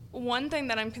 one thing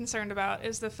that I'm concerned about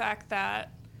is the fact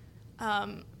that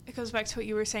it goes back to what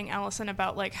you were saying, Allison,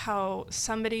 about like how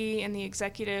somebody in the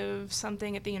executive,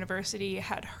 something at the university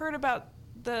had heard about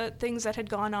the things that had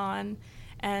gone on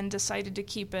and decided to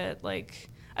keep it like,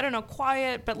 I don't know,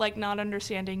 quiet, but like not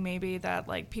understanding maybe that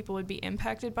like people would be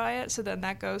impacted by it. So then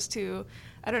that goes to,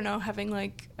 I don't know, having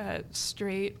like a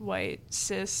straight, white,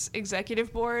 cis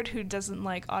executive board who doesn't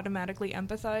like automatically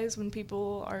empathize when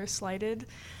people are slighted.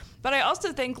 But I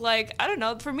also think like, I don't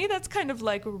know, for me that's kind of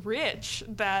like rich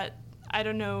that, I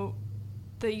don't know,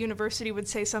 the university would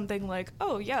say something like,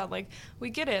 oh yeah, like we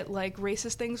get it, like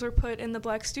racist things were put in the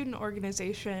Black Student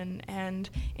Organization and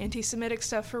anti-Semitic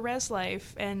stuff for Res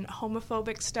Life and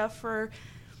homophobic stuff for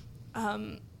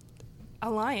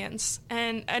Alliance.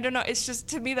 And I don't know, it's just,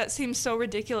 to me that seems so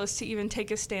ridiculous to even take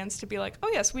a stance to be like, oh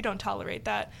yes, we don't tolerate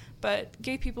that, but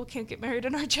gay people can't get married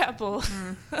in our chapel.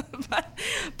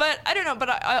 but I don't know, but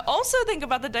I also think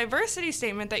about the diversity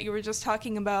statement that you were just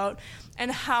talking about,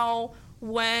 and how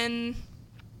when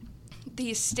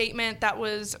the statement that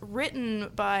was written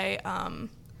by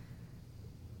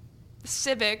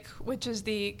CIVIC, which is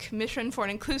the Commission for an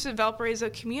Inclusive Valparaiso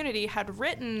Community, had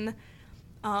written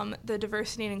the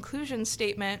diversity and inclusion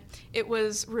statement, it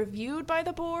was reviewed by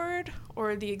the board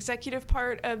or the executive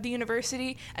part of the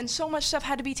university, and so much stuff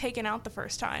had to be taken out the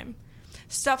first time.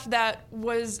 Stuff that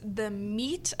was the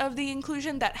meat of the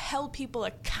inclusion that held people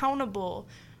accountable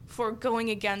for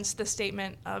going against the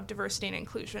statement of diversity and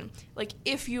inclusion. Like,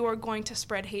 if you are going to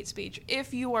spread hate speech,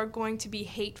 if you are going to be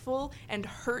hateful and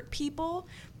hurt people,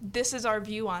 this is our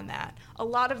view on that. A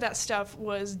lot of that stuff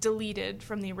was deleted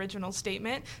from the original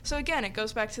statement. So again, it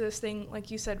goes back to this thing,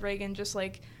 like you said, Reagan, just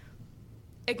like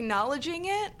acknowledging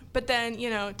it, but then, you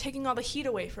know, taking all the heat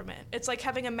away from it. It's like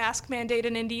having a mask mandate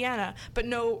in Indiana, but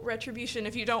no retribution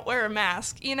if you don't wear a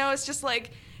mask. You know, it's just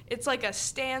like, it's like a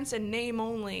stance and name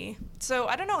only. So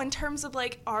I don't know, in terms of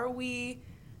like, are we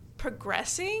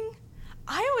progressing?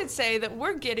 I would say that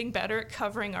we're getting better at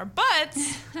covering our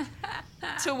butts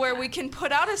to where we can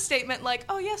put out a statement like,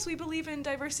 oh, yes, we believe in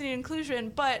diversity and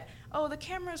inclusion, but, oh, the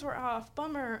cameras were off,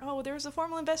 bummer. Oh, there was a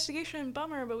formal investigation,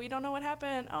 bummer, but we don't know what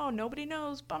happened. Oh, nobody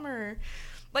knows, bummer.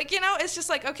 Like, you know, it's just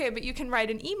like, okay, but you can write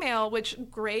an email, which,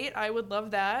 great, I would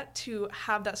love that, to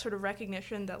have that sort of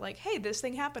recognition that, like, hey, this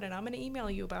thing happened, and I'm going to email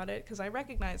you about it because I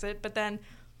recognize it, but then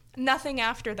nothing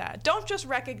after that. Don't just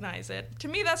recognize it. To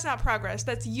me, that's not progress.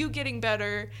 That's you getting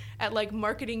better at, like,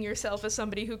 marketing yourself as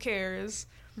somebody who cares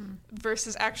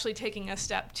versus actually taking a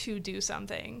step to do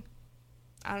something.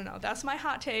 I don't know. That's my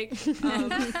hot take.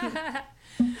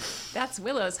 That's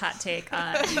Willow's hot take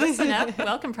on Listen Up,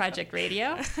 Welcome Project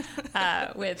Radio,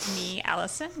 with me,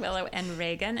 Allison, Willow, and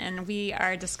Reagan. And we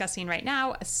are discussing right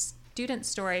now a student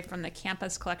story from the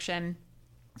campus collection.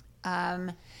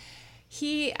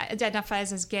 He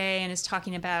identifies as gay and is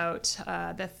talking about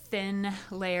the thin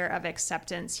layer of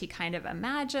acceptance he kind of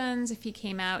imagines if he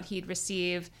came out he'd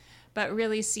receive, but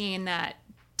really seeing that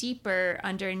deeper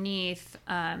underneath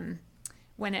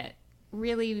when it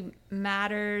really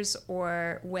matters,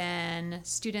 or when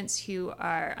students who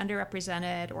are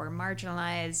underrepresented or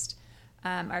marginalized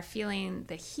are feeling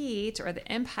the heat or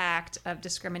the impact of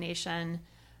discrimination,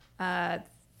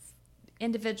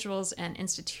 individuals and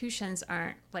institutions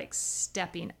aren't, like,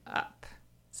 stepping up.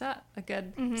 Is that a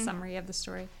good summary of the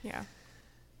story? Yeah.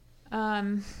 I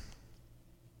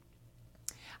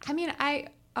mean, I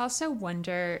also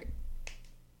wonder,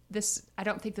 I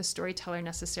don't think the storyteller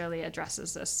necessarily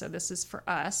addresses this, so this is for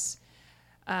us.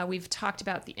 We've talked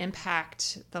about the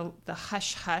impact the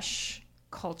hush-hush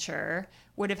culture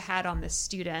would have had on the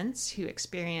students who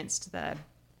experienced the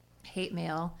hate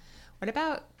mail. What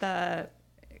about the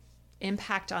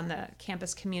impact on the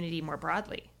campus community more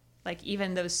broadly? Like,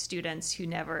 even those students who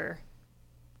never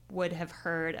would have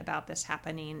heard about this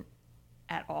happening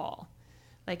at all.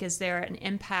 Like, is there an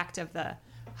impact of the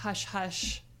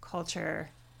hush-hush culture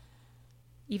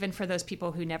even for those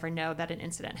people who never know that an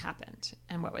incident happened?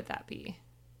 And what would that be?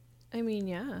 I mean,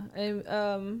 yeah.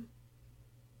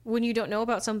 When you don't know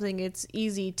about something, it's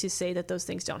easy to say that those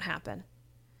things don't happen.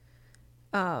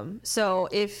 So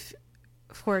if,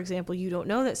 for example, you don't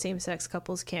know that same-sex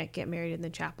couples can't get married in the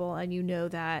chapel, and you know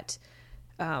that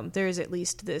there is at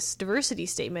least this diversity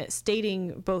statement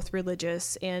stating both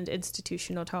religious and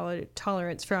institutional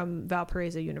tolerance from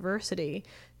Valparaiso University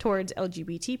towards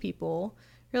LGBT people,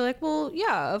 you're like, well,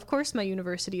 yeah, of course my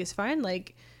university is fine.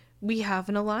 Like, we have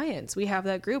an alliance. We have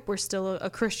that group. We're still a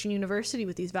Christian university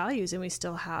with these values, and we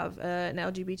still have an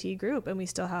LGBT group, and we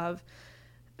still have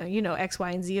X,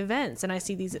 Y, and Z events. And I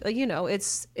see these,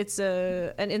 it's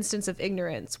an instance of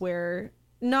ignorance where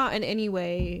not in any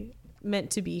way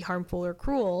meant to be harmful or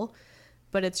cruel,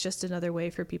 but it's just another way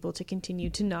for people to continue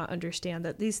to not understand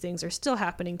that these things are still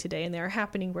happening today, and they are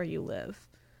happening where you live.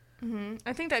 Mm-hmm.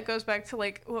 I think that goes back to,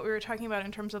 like, what we were talking about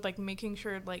in terms of, like, making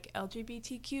sure, like,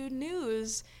 LGBTQ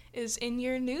news is in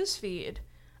your news feed.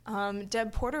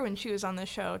 Deb Porter, when she was on the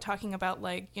show, talking about,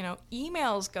 like,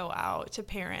 emails go out to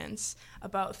parents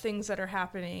about things that are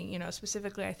happening,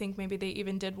 specifically, I think maybe they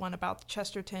even did one about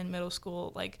Chesterton Middle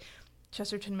School. Like,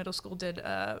 Chesterton Middle School did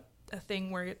a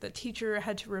thing where the teacher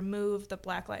had to remove the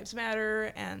Black Lives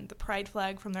Matter and the pride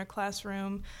flag from their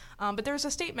classroom. But there was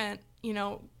a statement,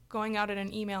 going out in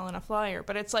an email and a flyer.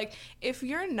 But it's like, if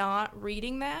you're not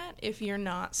reading that, if you're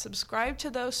not subscribed to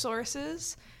those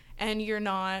sources, and you're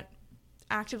not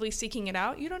actively seeking it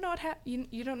out, you don't know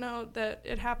you don't know that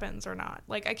it happens or not.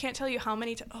 Like, I can't tell you how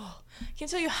many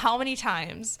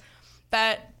times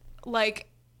that, like,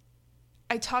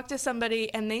 I talk to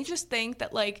somebody and they just think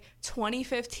that, like,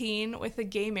 2015 with the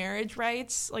gay marriage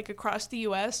rights, like, across the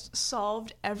U.S.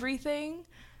 solved everything.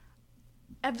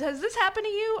 Has this happened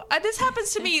to you? This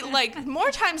happens to me, like, more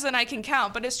times than I can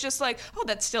count, but it's just like, oh,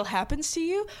 that still happens to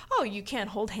you? Oh, you can't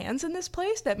hold hands in this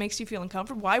place? That makes you feel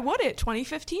uncomfortable? Why would it?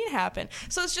 2015 happened.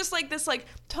 So it's just like this, like,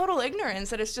 total ignorance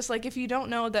that it's just like, if you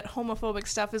don't know that homophobic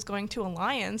stuff is going to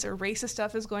Alliance or racist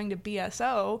stuff is going to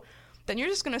BSO, then you're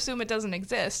just going to assume it doesn't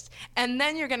exist. And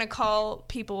then you're going to call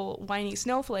people whiny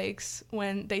snowflakes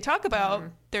when they talk about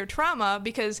their trauma,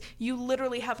 because you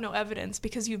literally have no evidence,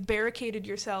 because you've barricaded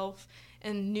yourself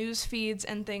in news feeds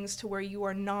and things to where you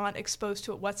are not exposed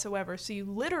to it whatsoever. So you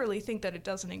literally think that it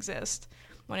doesn't exist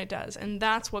when it does. And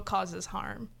that's what causes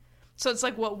harm. So it's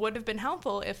like, what would have been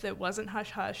helpful if it wasn't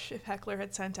hush-hush, if Heckler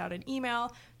had sent out an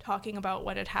email talking about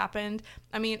what had happened.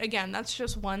 I mean, again, that's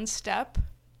just one step,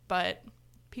 but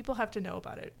people have to know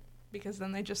about it, because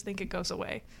then they just think it goes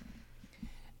away.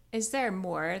 Is there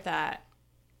more that,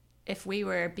 if we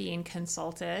were being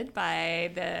consulted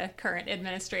by the current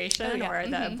administration or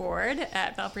the board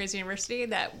at Valparaiso University,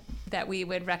 that that we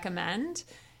would recommend.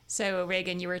 So,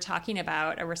 Reagan, you were talking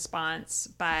about a response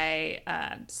by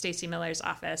Stacey Miller's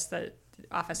office, the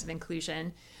Office of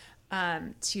Inclusion,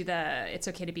 to the It's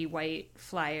Okay to Be White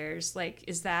flyers. Like,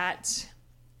 is that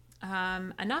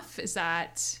enough? Is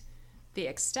that the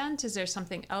extent? Is there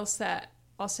something else that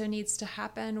also needs to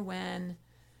happen when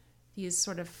these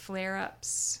sort of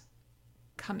flare-ups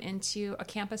come into a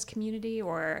campus community?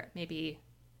 Or maybe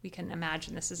we can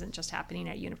imagine this isn't just happening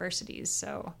at universities.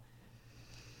 So,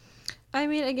 I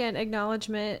mean, again,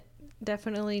 acknowledgement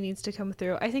definitely needs to come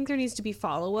through. I think there needs to be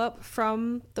follow-up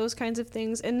from those kinds of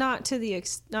things, and not to the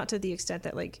extent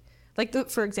that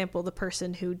for example, the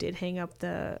person who did hang up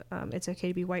the "It's Okay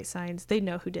to Be White" signs, they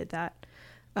know who did that,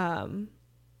 and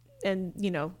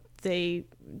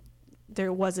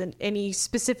there wasn't any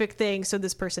specific thing, so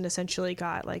this person essentially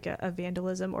got like a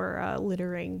vandalism or a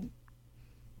littering,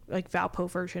 like Valpo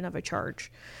version of a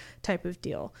charge type of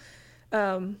deal.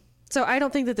 So I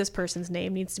don't think that this person's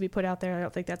name needs to be put out there. I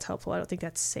don't think that's helpful. I don't think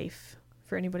that's safe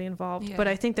for anybody involved. Yeah. But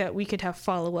I think that we could have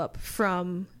follow-up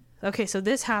from, okay, so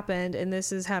this happened and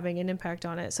this is having an impact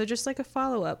on it. So just like a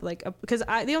follow-up, because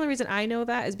the only reason I know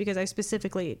that is because I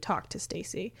specifically talked to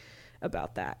Stacey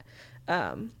about that.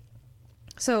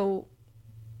 So,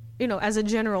 as a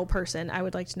general person, I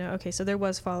would like to know, okay, so there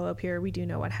was follow-up here. We do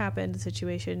know what happened. The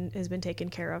situation has been taken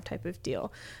care of type of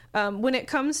deal. When it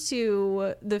comes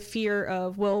to the fear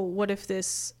of, well, what if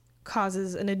this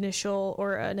causes an initial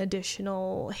or an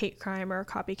additional hate crime or a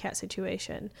copycat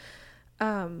situation?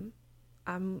 I'm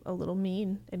a little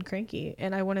mean and cranky,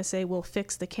 and I want to say, we'll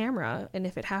fix the camera, and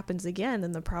if it happens again,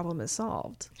 then the problem is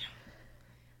solved.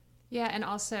 Yeah, and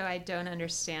also I don't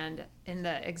understand, in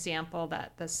the example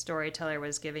that the storyteller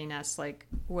was giving us, like,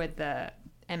 would the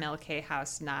MLK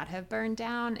house not have burned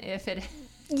down if it...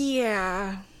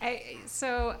 Yeah.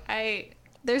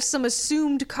 There's some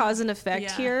assumed cause and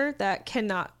effect here that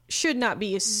should not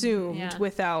be assumed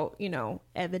without,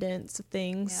 evidence of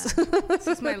things. Yeah. This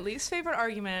is my least favorite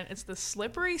argument. It's the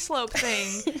slippery slope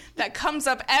thing that comes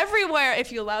up everywhere.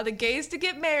 If you allow the gays to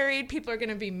get married, people are going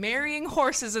to be marrying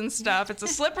horses and stuff. It's a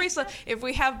slippery slope. If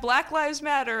we have Black Lives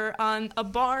Matter on a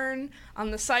barn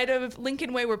on the side of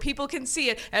Lincoln Way where people can see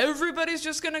it, everybody's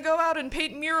just going to go out and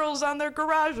paint murals on their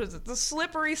garages. It's a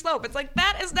slippery slope. It's like,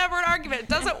 that is never an argument. It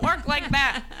doesn't work like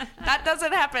that. That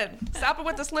doesn't happen. Stop it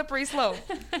with the slippery slope.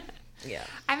 Yeah.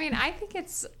 I mean, I think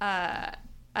it's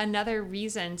another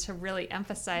reason to really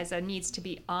emphasize there needs to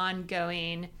be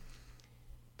ongoing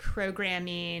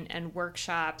programming and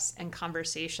workshops and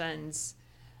conversations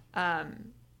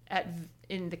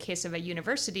in the case of a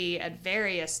university at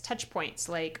various touch points,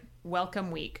 like Welcome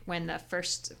Week when the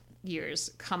first years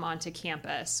come onto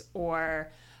campus,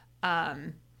 or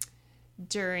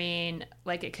during,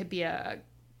 like, it could be a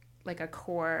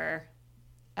core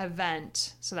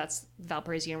event. So that's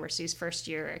Valparaiso University's first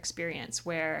year experience,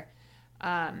 where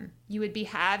you would be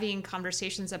having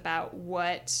conversations about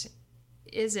what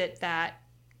is it that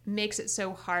makes it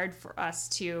so hard for us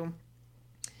to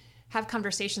have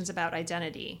conversations about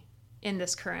identity in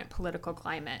this current political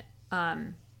climate.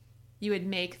 You would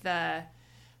make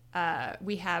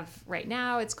we have right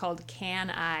now, it's called Can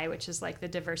I, which is like the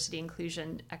diversity,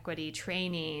 inclusion, equity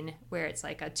training, where it's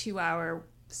like a 2-hour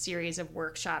series of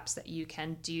workshops that you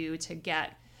can do to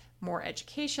get more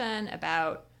education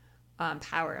about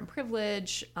power and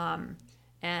privilege,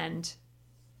 and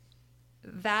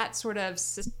that sort of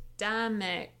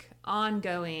systemic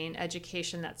ongoing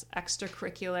education that's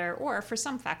extracurricular, or for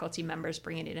some faculty members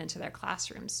bringing it into their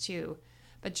classrooms too,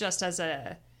 but just as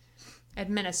a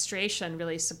administration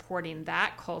really supporting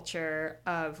that culture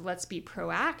of let's be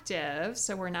proactive,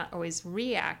 so we're not always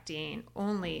reacting,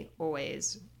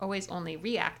 always only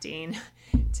reacting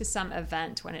to some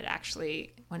event when it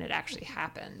actually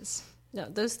happens. No,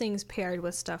 those things paired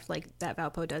with stuff like that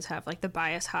Valpo does have, like the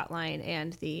bias hotline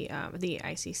and the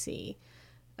ICC,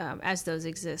 as those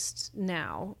exist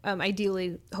now.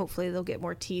 Ideally, hopefully they'll get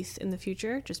more teeth in the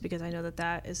future, just because I know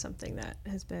that is something that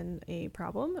has been a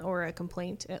problem, or a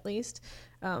complaint at least.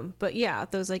 But yeah,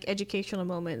 those like educational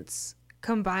moments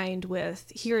combined with,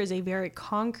 here is a very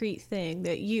concrete thing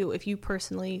that if you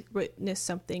personally witness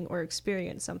something or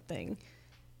experience something,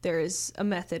 there is a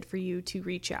method for you to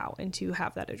reach out and to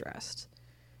have that addressed.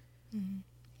 Mm-hmm.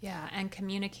 Yeah, and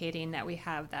communicating that we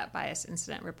have that bias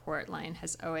incident report line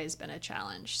has always been a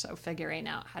challenge. So figuring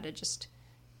out how to just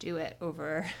do it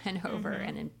over and over,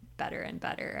 mm-hmm. and better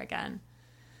again.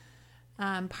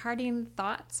 Parting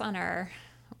thoughts on our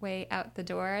way out the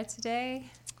door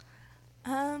today?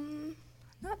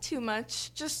 Not too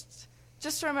much. Just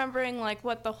remembering like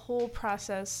what the whole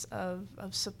process of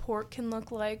support can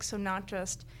look like. So not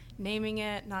just naming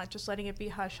it, not just letting it be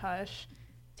hush-hush,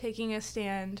 taking a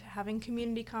stand, having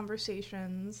community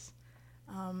conversations,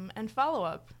 and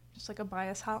follow-up, just like a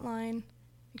bias hotline.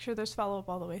 Make sure there's follow-up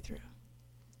all the way through.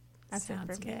 That's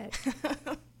Sounds it for me.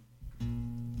 good.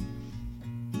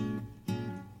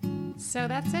 So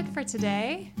that's it for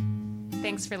today.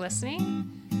 Thanks for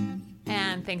listening.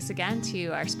 And thanks again to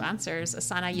our sponsors,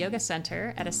 Asana Yoga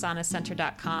Center at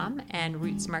asanacenter.com and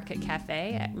Roots Market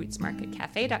Cafe at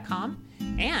rootsmarketcafe.com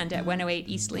and at 108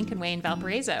 East Lincoln Way in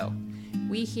Valparaiso.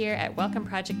 We here at Welcome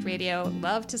Project Radio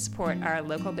love to support our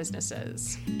local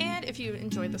businesses. And if you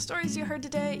enjoyed the stories you heard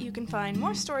today, you can find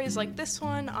more stories like this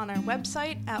one on our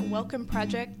website at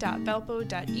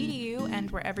welcomeproject.valpo.edu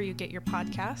and wherever you get your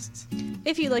podcasts.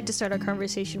 If you'd like to start a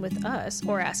conversation with us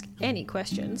or ask any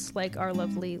questions, like our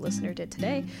lovely listener did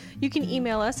today, you can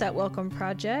email us at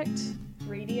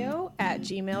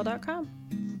welcomeprojectradio@gmail.com.